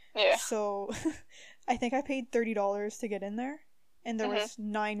 Yeah. So I think I paid $30 to get in there and there was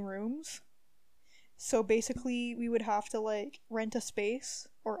 9 rooms. So basically, we would have to like rent a space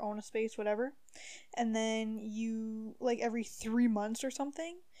or own a space, whatever. And then you like every 3 months or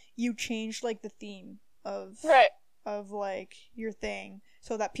something, you change like the theme Right. of like your thing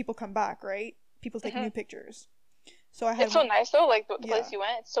so that people come back, right? People take Mhm. new pictures. So I had It's so nice though. Like the Yeah. place you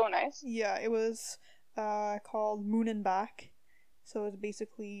went, it's so nice. Yeah, it was called Moon and Back. So it's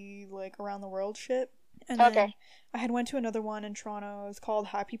basically like around the world shit. And then Okay. I had went to another one in Toronto. It was called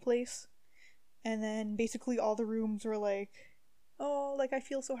Happy Place. And then basically all the rooms were like, oh, like I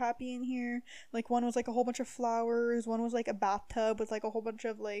feel so happy in here. Like one was like a whole bunch of flowers, one was like a bathtub with like a whole bunch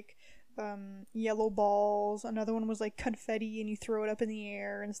of like yellow balls. Another one was like confetti and you throw it up in the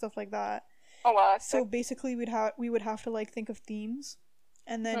air and stuff like that. Oh wow. That's So sick. basically we would have to like think of themes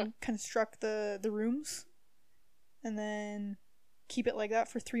and then construct the rooms and then keep it like that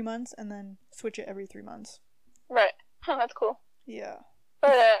for 3 months and then switch it every 3 months. Right. Huh, that's cool. Yeah.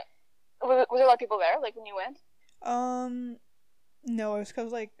 But was there a lot of people there? Like when you went? No, it was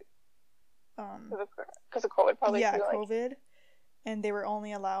because like Because of COVID, probably. yeah, too, like... COVID, and they were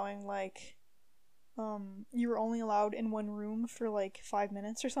only allowing like you were only allowed in one room for like 5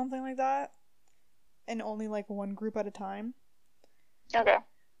 minutes or something like that, and only like one group at a time. Okay.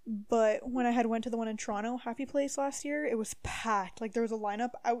 But when I had went to the one in Toronto, Happy Place, last year, it was packed. Like there was a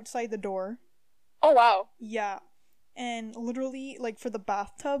lineup outside the door. Oh wow. Yeah. And literally, like for the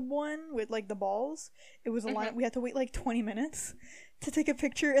bathtub one with like the balls, it was a lineup. We had to wait like 20 minutes to take a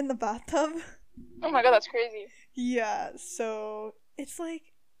picture in the bathtub. Oh my god, that's crazy. Yeah, so it's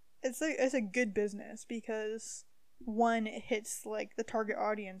like it's a good business because one, it hits like the target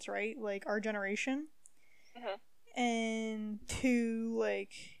audience, right? Like our generation. And two,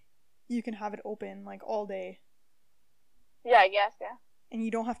 like you can have it open like all day. Yeah, I guess, yeah. And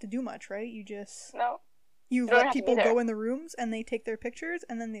you don't have to do much, right? You just No. you don't let have to be people there. go in the rooms and they take their pictures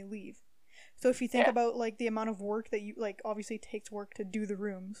and then they leave. So if you think Yeah. about like the amount of work that you like, obviously it takes work to do the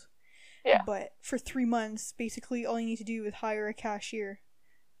rooms. Yeah. But for 3 months, basically all you need to do is hire a cashier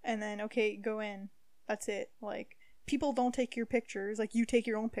and then okay, go in. That's it. Like people don't take your pictures, like you take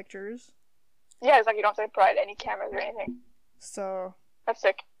your own pictures. Yeah, it's like you don't have to provide any cameras or anything. So That's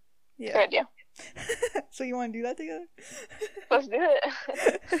sick. yeah. Good idea. So you want to do that together? Let's do it.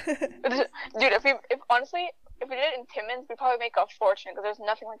 Dude, if we did it in Timmins, we'd probably make a fortune because there's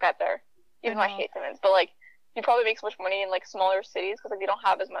nothing like that there. Even though I know. hate Timmins, but like you probably make so much money in like smaller cities because like they don't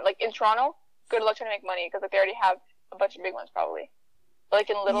have as much. Like in Toronto, good luck trying to make money because like they already have a bunch of big ones probably. But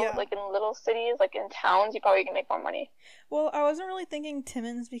like in little cities, like in towns, you probably can make more money. Well, I wasn't really thinking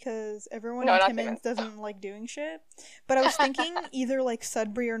Timmins because everyone No, in not Timmins Timmins. doesn't like doing shit. But I was thinking either like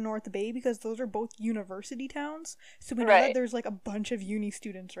Sudbury or North Bay because those are both university towns. So we know that Right. there's like a bunch of uni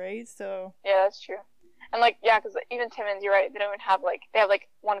students, right? So Yeah, that's true. And like yeah, because even Timmins, you're right. They don't even have like they have like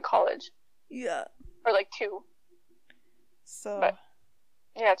one college yeah. or like two. So But-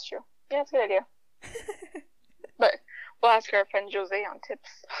 Yeah, it's true. Yeah, it's a good idea. But we'll ask our friend Jose on tips.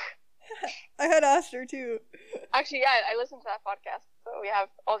 I had asked her too. Actually, yeah, I listened to that podcast, so we have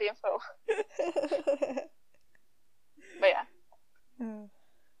all the info. But yeah,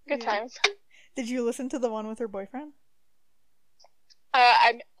 good Yeah. times. Did you listen to the one with her boyfriend?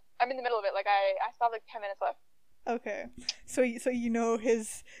 I'm in the middle of it. Like I still have like 10 minutes left. Okay. So you know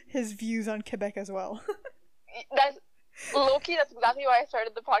his views on Quebec as well. That's low-key, that's exactly why I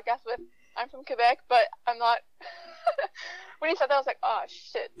started the podcast with I'm from Quebec, but I'm not. When he said that, I was like, oh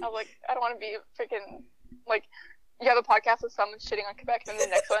shit. I was like, I don't want to be freaking like you have a podcast with someone shitting on Quebec, and then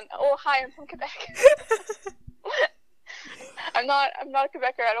the next one, oh hi, I'm from Quebec. I'm not a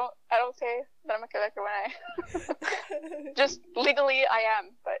Quebecer. I don't say that I'm a Quebecer when I just legally I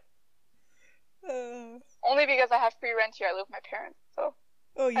am, but only because I have free rent here. I live with my parents, so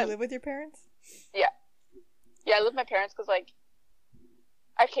Oh, you live with your parents? yeah, I live with my parents because like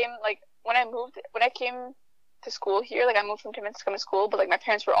I came like when I came to school here, like I moved from Timmins to come to school, but like my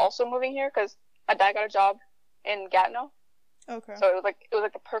parents were also moving here because my dad got a job in Gatineau, Okay. so it was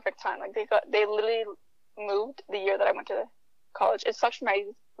like the perfect time. Like they literally moved the year that I went to college. It sucks for my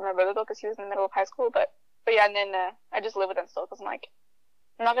brother though because he was in the middle of high school, but yeah, and then I just live with them still because I'm like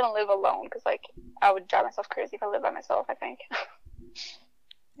I'm not gonna live alone because like I would drive myself crazy if I lived by myself, I think.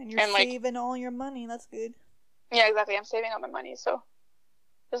 And you're and, like- saving all your money. That's good. Yeah, exactly. I'm saving up my money, so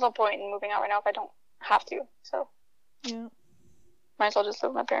there's no point in moving out right now if I don't have to. So Yeah. might as well just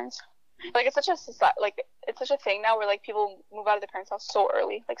live with my parents. Like it's such a it's such a thing now where like people move out of their parents' house so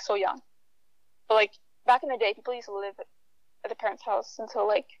early, like so young. But like back in the day, people used to live at their parents' house until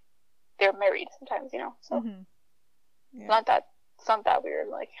like they're married sometimes, you know. So Mhm. Yeah. it's not that weird.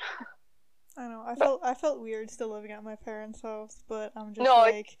 Like I know. But I felt weird still living at my parents' house, but I'm just no,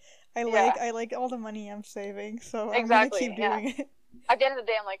 like yeah, I like all the money I'm saving, so I'm gonna exactly. keep Yeah. doing it. At the end of the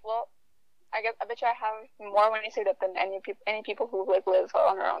day, I'm like, well, I bet you I have more money saved up than any people who like live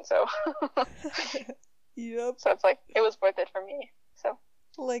on their own. So, Yep. so it's like it was worth it for me. So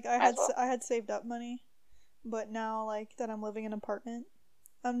Like as well. I had saved up money, but now like that I'm living in an apartment,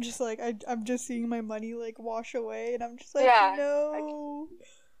 I'm just like I'm just seeing my money like wash away, and I'm just like Yeah, no.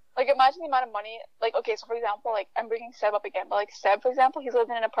 like imagine the amount of money. Like okay, so for example, like I'm bringing Seb up again, but like Seb, for example, he's lived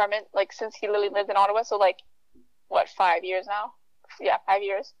in an apartment like since he literally lived in Ottawa. So like what 5 years now? Yeah, 5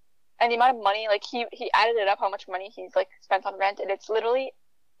 years. And the amount of money, like he added it up, how much money he's like spent on rent, and it's literally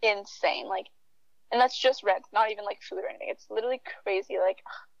insane. Like, and that's just rent, not even like food or anything. It's literally crazy. Like,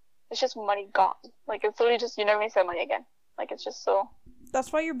 it's just money gone. Like, it's literally just you never see that money again. Like, it's just so.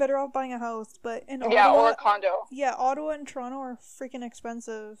 That's why you're better off buying a house. But in Yeah, Ottawa, or a condo. yeah, Ottawa and Toronto are freaking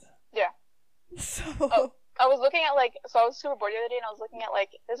expensive. Yeah. So. Oh, I was looking at like, so I was super bored the other day, and I was looking at like,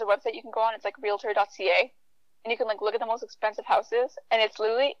 there's a website you can go on. It's like Realtor.ca, and you can like look at the most expensive houses, and it's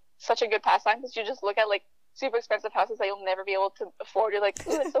literally such a good pastime because you just look at like super expensive houses that you'll never be able to afford. You're like,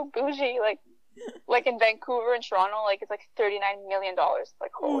 ooh, it's so bougie. Like in Vancouver and Toronto, like it's like $39 million.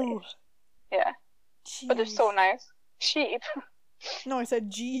 Like holy, Ooh, yeah. But they're so jeez. nice, cheap. No, I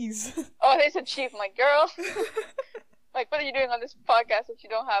said jeez. Oh, they said cheap. I'm like, girl, like what are you doing on this podcast if you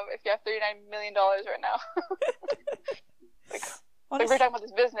have $39 million right now? Like we're Honestly, talking about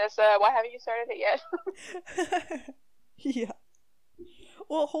this business. Why haven't you started it yet? yeah.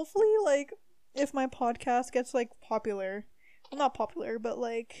 Well, hopefully, like, if my podcast gets like popular, well, not popular, but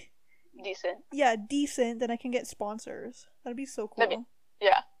like, Decent. yeah, decent, then I can get sponsors. That'd be so cool. That'd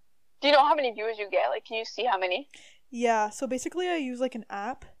Yeah. Do you know how many viewers you get? Like, can you see how many? Yeah, so basically, I use like an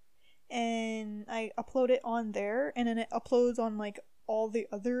app, and I upload it on there, and then it uploads on like all the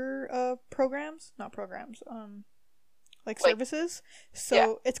other programs, not programs, like Like, services. So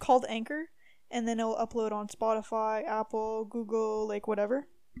yeah. it's called Anchor, and then it'll upload on Spotify, Apple, Google, like whatever.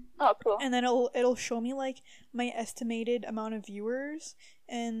 Oh, cool. And then it'll show me like my estimated amount of viewers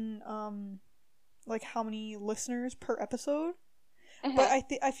and like how many listeners per episode. Mhm. But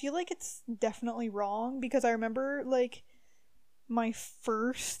I feel like it's definitely wrong because I remember like my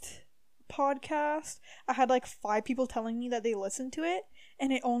first podcast, I had like 5 people telling me that they listened to it,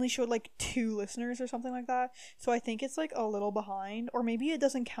 and it only showed like 2 listeners or something like that. So I think it's like a little behind, or maybe it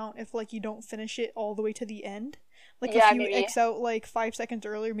doesn't count if like you don't finish it all the way to the end. Like Yeah, if you maybe. X out like 5 seconds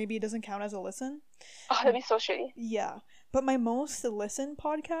earlier, maybe it doesn't count as a listen. Oh, that'd be so shitty. Yeah, but my most listened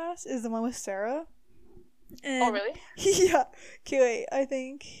podcast is the one with Sarah. Oh, And really? yeah. Okay, wait. I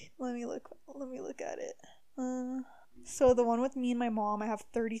think let me look at it. So the one with me and my mom, I have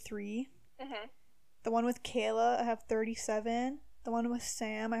 33. Mhm. The one with Kayla, I have 37. The one with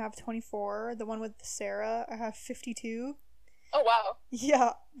Sam, I have 24. The one with Sarah, I have 52. Oh, wow.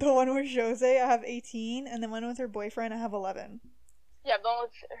 Yeah, the one with Jose, I have 18, and the one with her boyfriend, I have 11. Yeah, the one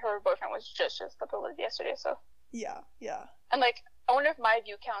with her boyfriend was just uploaded yesterday. So, Yeah, yeah. and like, I wonder if my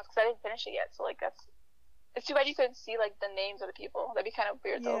view counts because I didn't finish it yet. So, like, it's too bad you couldn't see like the names of the people. That'd be kind of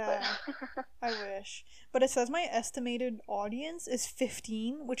weird though. Yeah. But I wish. But it says my estimated audience is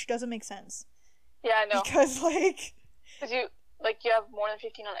 15, which doesn't make sense. yeah, I know. Because, like, Because you have more than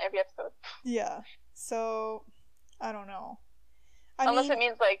 15 on every episode. yeah. So, I don't know. Unless it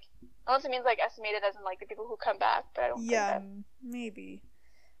means like estimated as in like the people who come back, but I don't yeah, think that. maybe.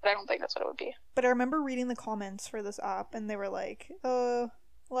 But I don't think that's what it would be. But I remember reading the comments for this app, and they were like,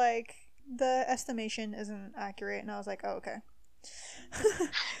 like, the estimation isn't accurate. And I was like, oh, okay.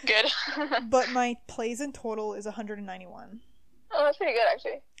 Good. But my plays in total is 191. Oh, that's pretty good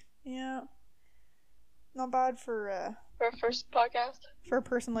actually. Yeah. Not bad for a first podcast. For a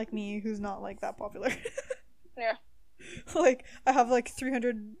person like me who's not like that popular. Yeah. Like I have like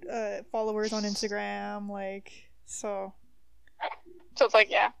 300 followers on Instagram, like so. So it's like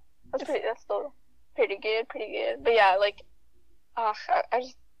that's still pretty good. But yeah, like, I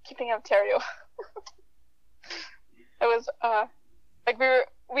just keep thinking of Ontario. It was like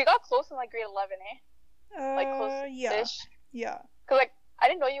we got close in like grade 11, eh? Like close ish. Yeah. Cause like I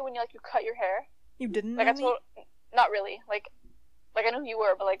didn't know you when you cut your hair. You didn't like know me? Not really. Like I knew who you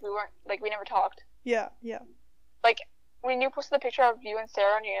were, but like we weren't we never talked. Yeah. Like when you posted the picture of you and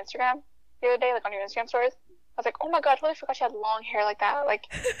Sarah on your Instagram the other day, like on your Instagram stories, I was like, oh my god, I totally forgot she had long hair like that. Like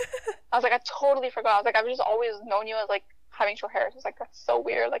I was like, I totally forgot. I was like, I've just always known you as like having short hair. So it's like that's so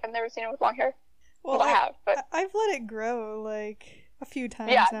weird. Like I've never seen her with long hair. Well, I have, but I've let it grow like a few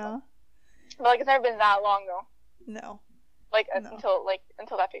times now. But like it's never been that long though. No. Like until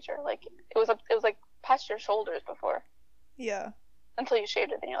that picture. Like it was like past your shoulders before. Yeah. Until you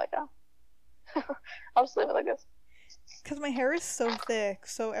shaved it, then you're like, oh. I'll just leave it like this. Because my hair is so thick,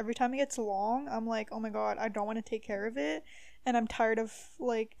 so every time it gets long, I'm like, oh my god, I don't want to take care of it, and I'm tired of,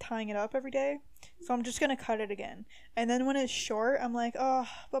 like, tying it up every day, so I'm just gonna cut it again. And then when it's short, I'm like, oh,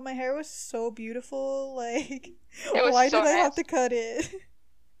 but my hair was so beautiful, like, It was why so did I have nice. to cut it?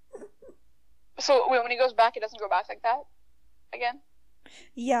 So wait, when he goes back, it doesn't go back like that again.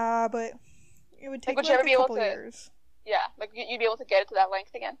 Yeah, but it would Like, take would me, you like, ever a be able couple to? years. Yeah, like you'd be able to get it to that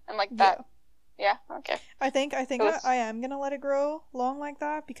length again, and like Yeah. that. Yeah. Okay. I think It was. I am gonna let it grow long like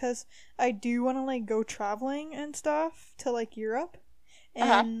that because I do want to like go traveling and stuff to like Europe, Uh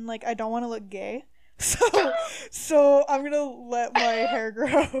and like I don't want to look gay, so I'm gonna let my hair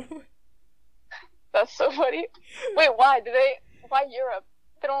grow. That's so funny. Wait, why? Why Europe?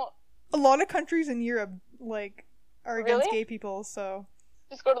 They don't A lot of countries in Europe like are against really gay people, so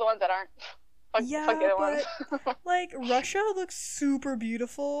just go to the ones that aren't. Fuck yeah, the other but ones. like Russia looks super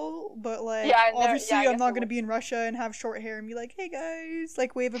beautiful, but like Yeah, and obviously I I'm guess not it gonna would. be in Russia and have short hair and be like, hey guys,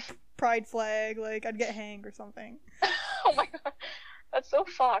 like wave a pride flag, like I'd get hanged or something. Oh my god, that's so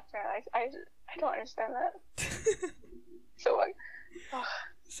fucked, man. I don't understand that. So like, ugh,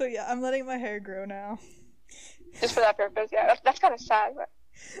 So yeah, I'm letting my hair grow now. just for that purpose, yeah. That's kind of sad, but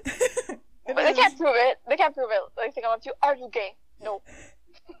It they is. can't prove it. They can't prove it. Like they come up to you, are you gay? No.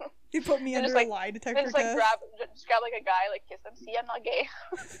 You put me And under just a like lie then detector just like test. grab like a guy, like kiss him. See, I'm not gay.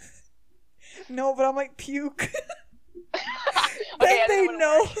 No, but I'm like puke. Okay, Then yeah, they it wouldn't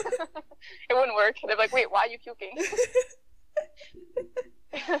know. work. It wouldn't work. They're like, wait, why are you puking?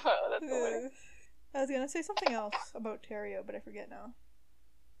 Oh, that's so funny. I was gonna say something else about Terrio, but I forget now.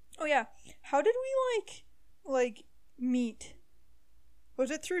 Oh yeah, how did we like meet?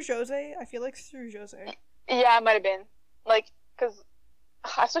 Was it through Jose? I feel like it's through Jose. Yeah, it might have been like because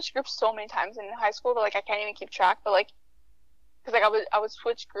I switched groups so many times in high school that like I can't even keep track. But like, because like I would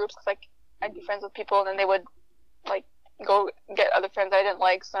switch groups because like I'd be friends with people and then they would like go get other friends I didn't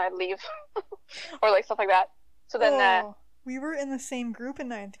like, so I'd leave or like stuff like that. So then, Oh, we were in the same group in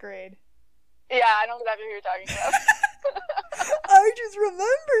 9th grade. yeah, I know exactly who you're talking about. I just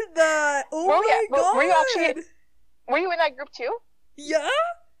remembered that. Oh Were my god. were you actually? Were you in that group too? Yeah.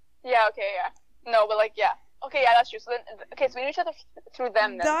 Yeah. Okay. Yeah. No, but like yeah. Okay. Yeah, that's true. So then, okay, so we knew each other through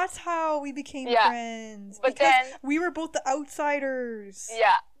them then. That's how we became Yeah. friends. But because then we were both the outsiders.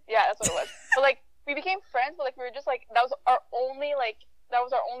 yeah, that's what it was. But like we became friends, but like we were just like that was our only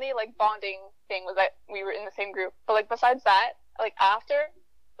like bonding thing was that we were in the same group. But like besides that, like after,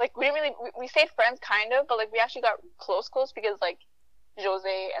 like we didn't really we stayed friends kind of, but like we actually got close because like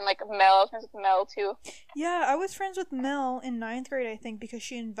Jose and like Mel, I was friends with Mel too. Yeah, I was friends with Mel in 9th grade, I think, because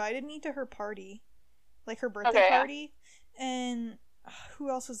she invited me to her party. Like her birthday Okay, yeah. party. And who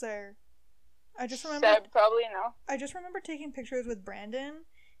else was there? I just remember Seb, probably no. I just remember taking pictures with Brandon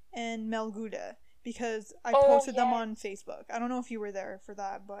and Mel Guda because I Oh, posted them yes. on Facebook. I don't know if you were there for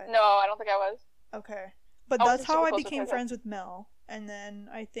that, but No, I don't think I was. okay. But I that's wasn't how super I close with became her, though. friends with Mel. And then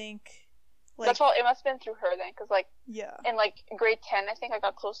I think like That's all. It must have been through her then, because like yeah. in like grade 10, I think I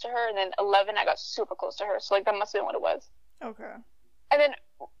got close to her, and then 11, I got super close to her. So like that must have been what it was. Okay. And then,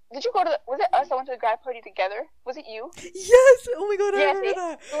 did you go to was it us that went to the grad party together? Was it you? Yes! Oh my god, I Yeah, remember see?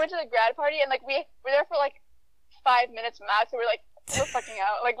 that. We went to the grad party, and like we were there for like 5 minutes max. And we were like, we're fucking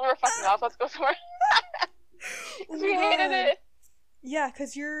out. Like we were fucking off. Let's go somewhere. Oh We my hated God. it. Yeah,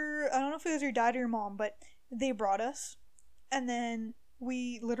 because I don't know if it was your dad or your mom, but they brought us. And then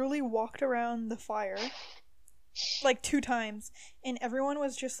we literally walked around the fire like 2 times. And everyone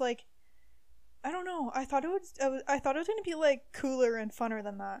was just like, I don't know. I thought it was going to be like cooler and funner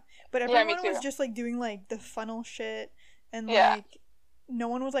than that. But Yeah, everyone me was too. just like doing like the funnel shit. And Yeah. like, no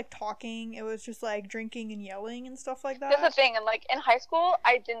one was like talking. It was just like drinking and yelling and stuff like That's the that. thing, and like in high school,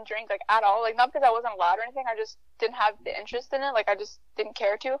 I didn't drink like at all. Like not because I wasn't allowed or anything. I just didn't have the interest in it. Like I just didn't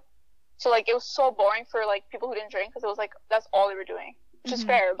care to. So like it was so boring for like people who didn't drink because it was like that's all they were doing, which is Mhm.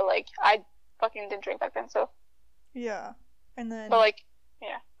 fair. But like I fucking didn't drink back then. So, Yeah. And then but like,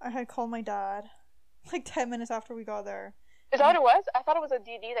 I had called my dad like 10 minutes after we got there. is that what it was? I thought it was a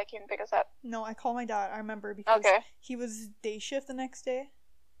DD that came to pick us up. No, I called my dad. I remember because Okay. he was day shift the next day.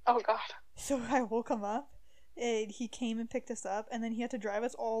 Oh god. So I woke him up and he came and picked us up and then he had to drive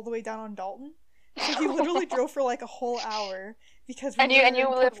us all the way down on Dalton. So he literally drove for like a whole hour because we And you were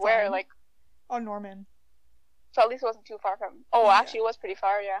in live where? Portsmouth. Like, On Norman. so at least it wasn't too far from. Oh, Yeah. actually, it was pretty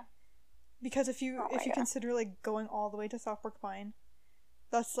far. Yeah. Because if you Oh my God. consider like going all the way to South Brookline,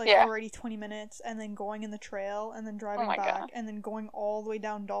 that's like Yeah. already 20 minutes and then going in the trail and then driving my back God. and then going all the way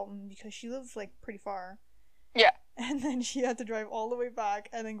down Dalton because she lives like pretty far. Yeah. And then she had to drive all the way back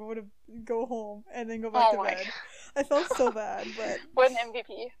and then go home and then go back to bed. I felt so bad, but what an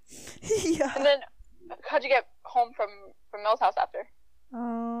MVP. Yeah. And then how'd you get home from Mel's house after? Do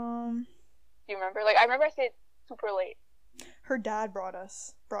you remember? Like, I remember I stayed super late. Her dad brought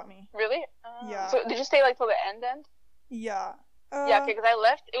me. Really? Yeah. So did you stay like till the end? Yeah. Yeah, okay, because I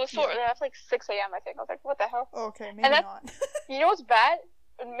left. It was that's like 6 a.m. I think. I was like, what the hell? Okay, maybe not. You know what's bad?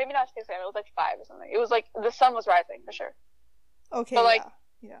 Maybe not 6 a.m. It was like 5 or something. It was like the sun was rising for sure. Okay. But like,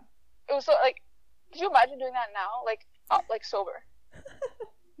 yeah. It was so like, could you imagine doing that now? Like sober.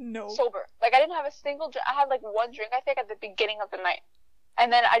 No. Sober. Like I didn't have a single. I had like one drink I think at the beginning of the night,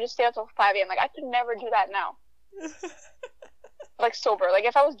 and then I just stayed until 5 a.m. Like I could never do that now. Like sober. Like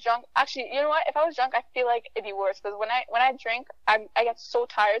if I was drunk, actually, you know what? If I was drunk, I feel like it'd be worse because when I drink, I get so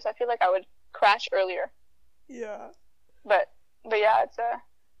tired. So I feel like I would crash earlier. Yeah. But yeah, it's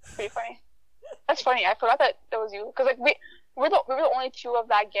pretty funny. That's funny. I forgot that was you because like we were the only two of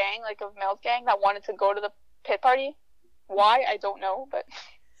that gang, like of Mel's gang, that wanted to go to the pit party. Why I don't know, but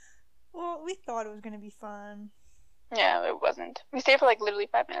well, we thought it was gonna be fun. Yeah, it wasn't. We stayed for like literally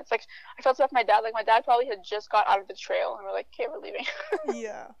 5 minutes. Like I felt so bad for my dad. Like my dad probably had just got out of the trail, and we're like, okay, we're leaving.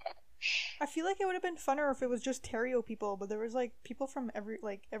 Yeah. I feel like it would have been funner if it was just Terrio people, but there was like people from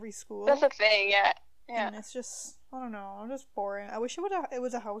every school. That's the thing, yeah. Yeah. And it's just, I don't know, just boring. I wish it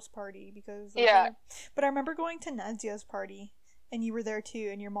was a house party because but I remember going to Nadia's party, and you were there too,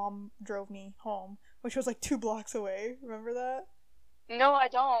 and your mom drove me home, which was like 2 blocks away. Remember that? No, I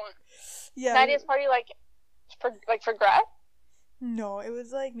don't. Yeah. Nadia's party for grad? No, it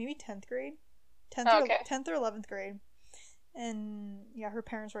was like maybe 10th grade. 10th or 11th grade. And yeah, her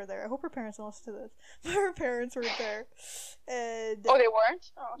parents were there. I hope her parents don't listen to this. But her parents were there. And oh, they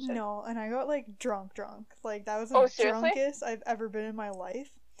weren't? Oh, shit. No, and I got like drunk. Like that was the drunkest I've ever been in my life.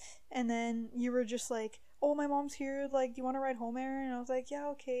 And then you were just like, oh, my mom's here. Like, do you want to ride home, Aaron? And I was like, yeah,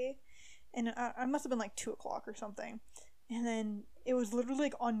 okay. And I must have been like 2 o'clock or something. And then it was literally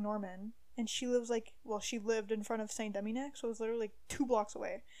like on Norman. And she lived in front of Saint Dominic, so it was literally like 2 blocks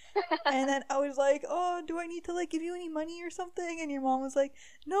away. And then I was like, oh, do I need to like give you any money or something? And your mom was like,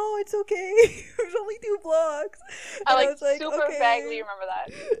 no, it's okay. It was only 2 blocks. And I was like super okay. Vaguely remember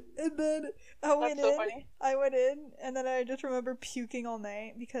that. And then I went in, and then I just remember puking all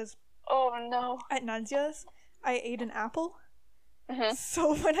night because oh no. At Nadia's, I ate an apple. Mm-hmm.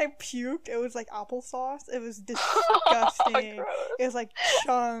 So when I puked, it was like applesauce. It was disgusting. It was like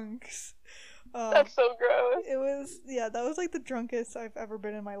chunks. That's so gross. It was, that was like the drunkest I've ever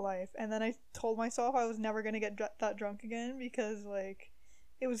been in my life. And then I told myself I was never gonna get that drunk again because like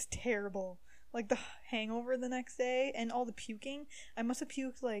it was terrible. Like the hangover the next day and all the puking. I must have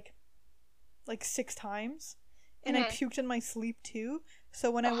puked like 6 times, and I puked in my sleep too.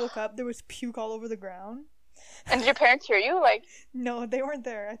 So when I woke up, there was puke all over the ground. And did your parents hear you? Like, no, they weren't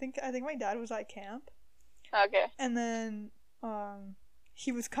there. I think my dad was at camp. Okay. And then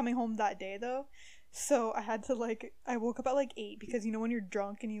he was coming home that day though, so I had to I woke up at 8 because you know when you're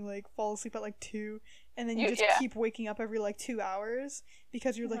drunk and you fall asleep at 2, and then you just keep waking up every 2 hours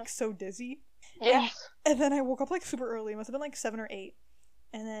because you're so dizzy. Yes. And then I woke up super early. It must have been 7 or 8.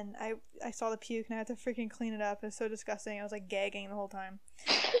 And then I saw the puke and I had to freaking clean it up. It was so disgusting. I was gagging the whole time.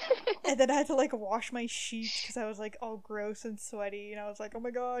 And then I had to wash my sheets because I was all gross and sweaty. And I was like, oh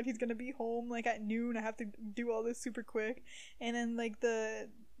my god, he's gonna be home at noon. I have to do all this super quick. And then the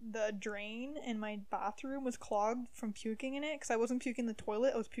drain in my bathroom was clogged from puking in it because I wasn't puking in the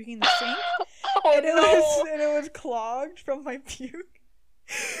toilet. I was puking in the sink. Oh, and it was clogged from my puke.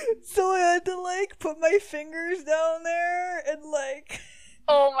 So I had to put my fingers down there and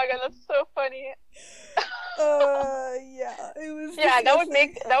oh my god, that's so funny. Yeah, it was. Yeah, that would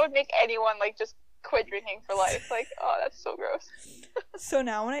make anyone just quit drinking for life. Oh, that's so gross. So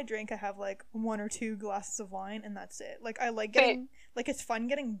now when I drink, I have 1 or 2 glasses of wine, and that's it. I like getting it's fun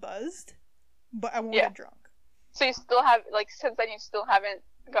getting buzzed, but I won't get drunk. So you still have since then you still haven't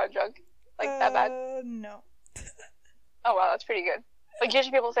got drunk that bad? No. Oh wow, that's pretty good.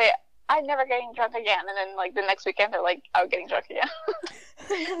 Usually people say, I'm never getting drunk again, and then the next weekend they're I'm getting drunk again.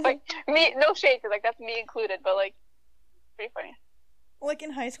 Me, no shade, because that's me included, but pretty funny.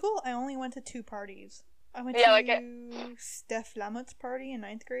 In high school, I only went to 2 parties. I went to Steph Lamotte's party in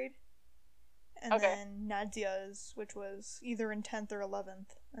 9th grade, and then Nadia's, which was either in 10th or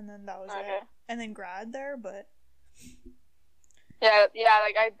 11th, and then that was it. And then grad there, but yeah,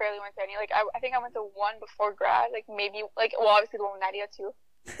 I barely went to any. I think I went to 1 before grad, maybe, well, obviously the one with Nadia too.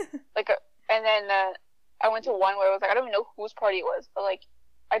 And then I went to 1 where it was I don't even know whose party it was, but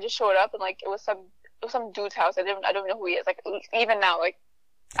I just showed up and it was some dude's house. I don't even know who he is. Even now,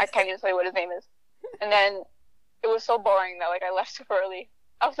 I can't even tell you what his name is. And then it was so boring that like I left super early.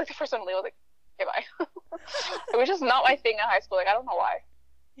 I was like the first one to leave. I was like, okay, bye. It was just not my thing in high school. Like I don't know why.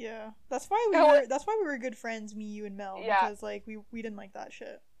 Yeah, that's why we were good friends, me, you, and Mel. Yeah. Because like we didn't like that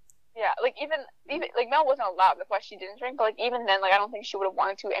shit. Yeah, like even like Mel wasn't allowed. That's why she didn't drink. But like even then, like I don't think she would have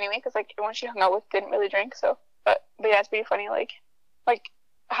wanted to anyway. Because like everyone she hung out with didn't really drink. So, but yeah, it's pretty funny. Like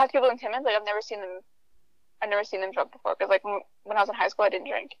how people in Timmins, like I've never seen them drunk before. Because like when I was in high school, I didn't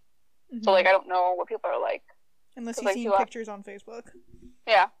drink. Mm-hmm. So like I don't know what people are like. Unless you've seen pictures on Facebook.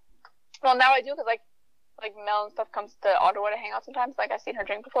 Yeah. Well, now I do because like Mel and stuff comes to Ottawa to hang out sometimes. Like I've seen her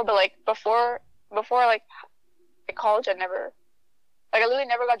drink before, but like before like at college, I literally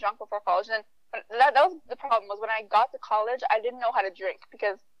never got drunk before college. And that was the problem, was when I got to college, I didn't know how to drink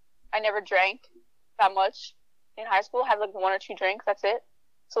because I never drank that much in high school. I had like 1 or 2 drinks, that's it.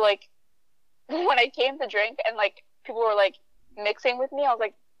 So like when I came to drink and like people were like mixing with me, I was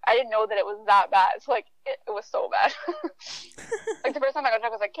like, I didn't know that it was that bad. So like it was so bad. Like the first time I got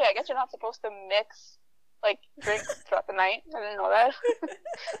drunk, I was like, okay, I guess you're not supposed to mix like drinks throughout the night. I didn't know that.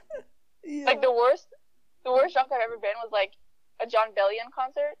 Yeah. Like the worst drunk I've ever been was like a John Bellion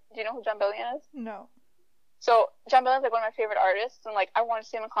concert. Do you know who John Bellion is? No. So John Bellion's like one of my favorite artists, and like I wanted to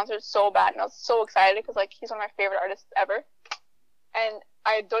see him in concert so bad, and I was so excited because like he's one of my favorite artists ever. And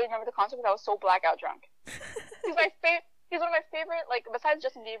I don't remember the concert because I was so blackout drunk. He's one of my favorite, like besides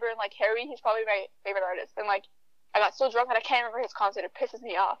Justin Bieber and like Harry, he's probably my favorite artist. And like I got so drunk that I can't remember his concert. It pisses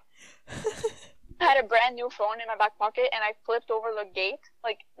me off. I had a brand new phone in my back pocket, and I flipped over the gate.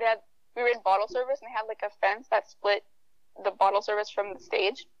 Like we were in bottle service, and they had like a fence that split the bottle service from the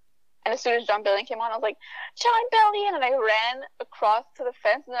stage. And as soon as John Bellion came on, I was like, John Bellion! And I ran across to the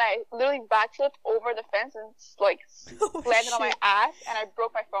fence, and then I literally backflipped over the fence and like landed on my ass, and I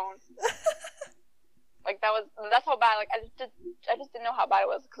broke my phone. Like that's how bad. Like I just didn't know how bad it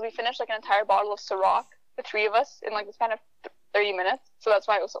was, because we finished like an entire bottle of Ciroc, the 3 of us, in like the span of 30 minutes. So that's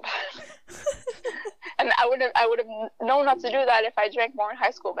why it was so bad. And I would have known not to do that if I drank more in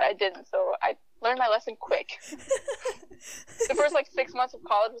high school, but I didn't. So I learned my lesson quick. The first like 6 months of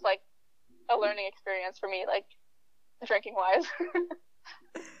college was like a learning experience for me, like drinking wise.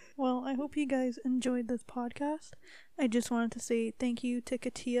 Well, I hope you guys enjoyed this podcast. I just wanted to say thank you to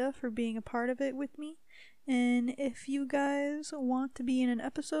Katia for being a part of it with me. And if you guys want to be in an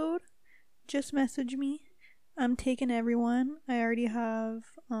episode, just message me. I'm taking everyone. I already have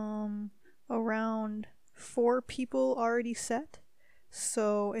around 4 people already set.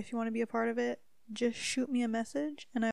 So if you want to be a part of it, just shoot me a message and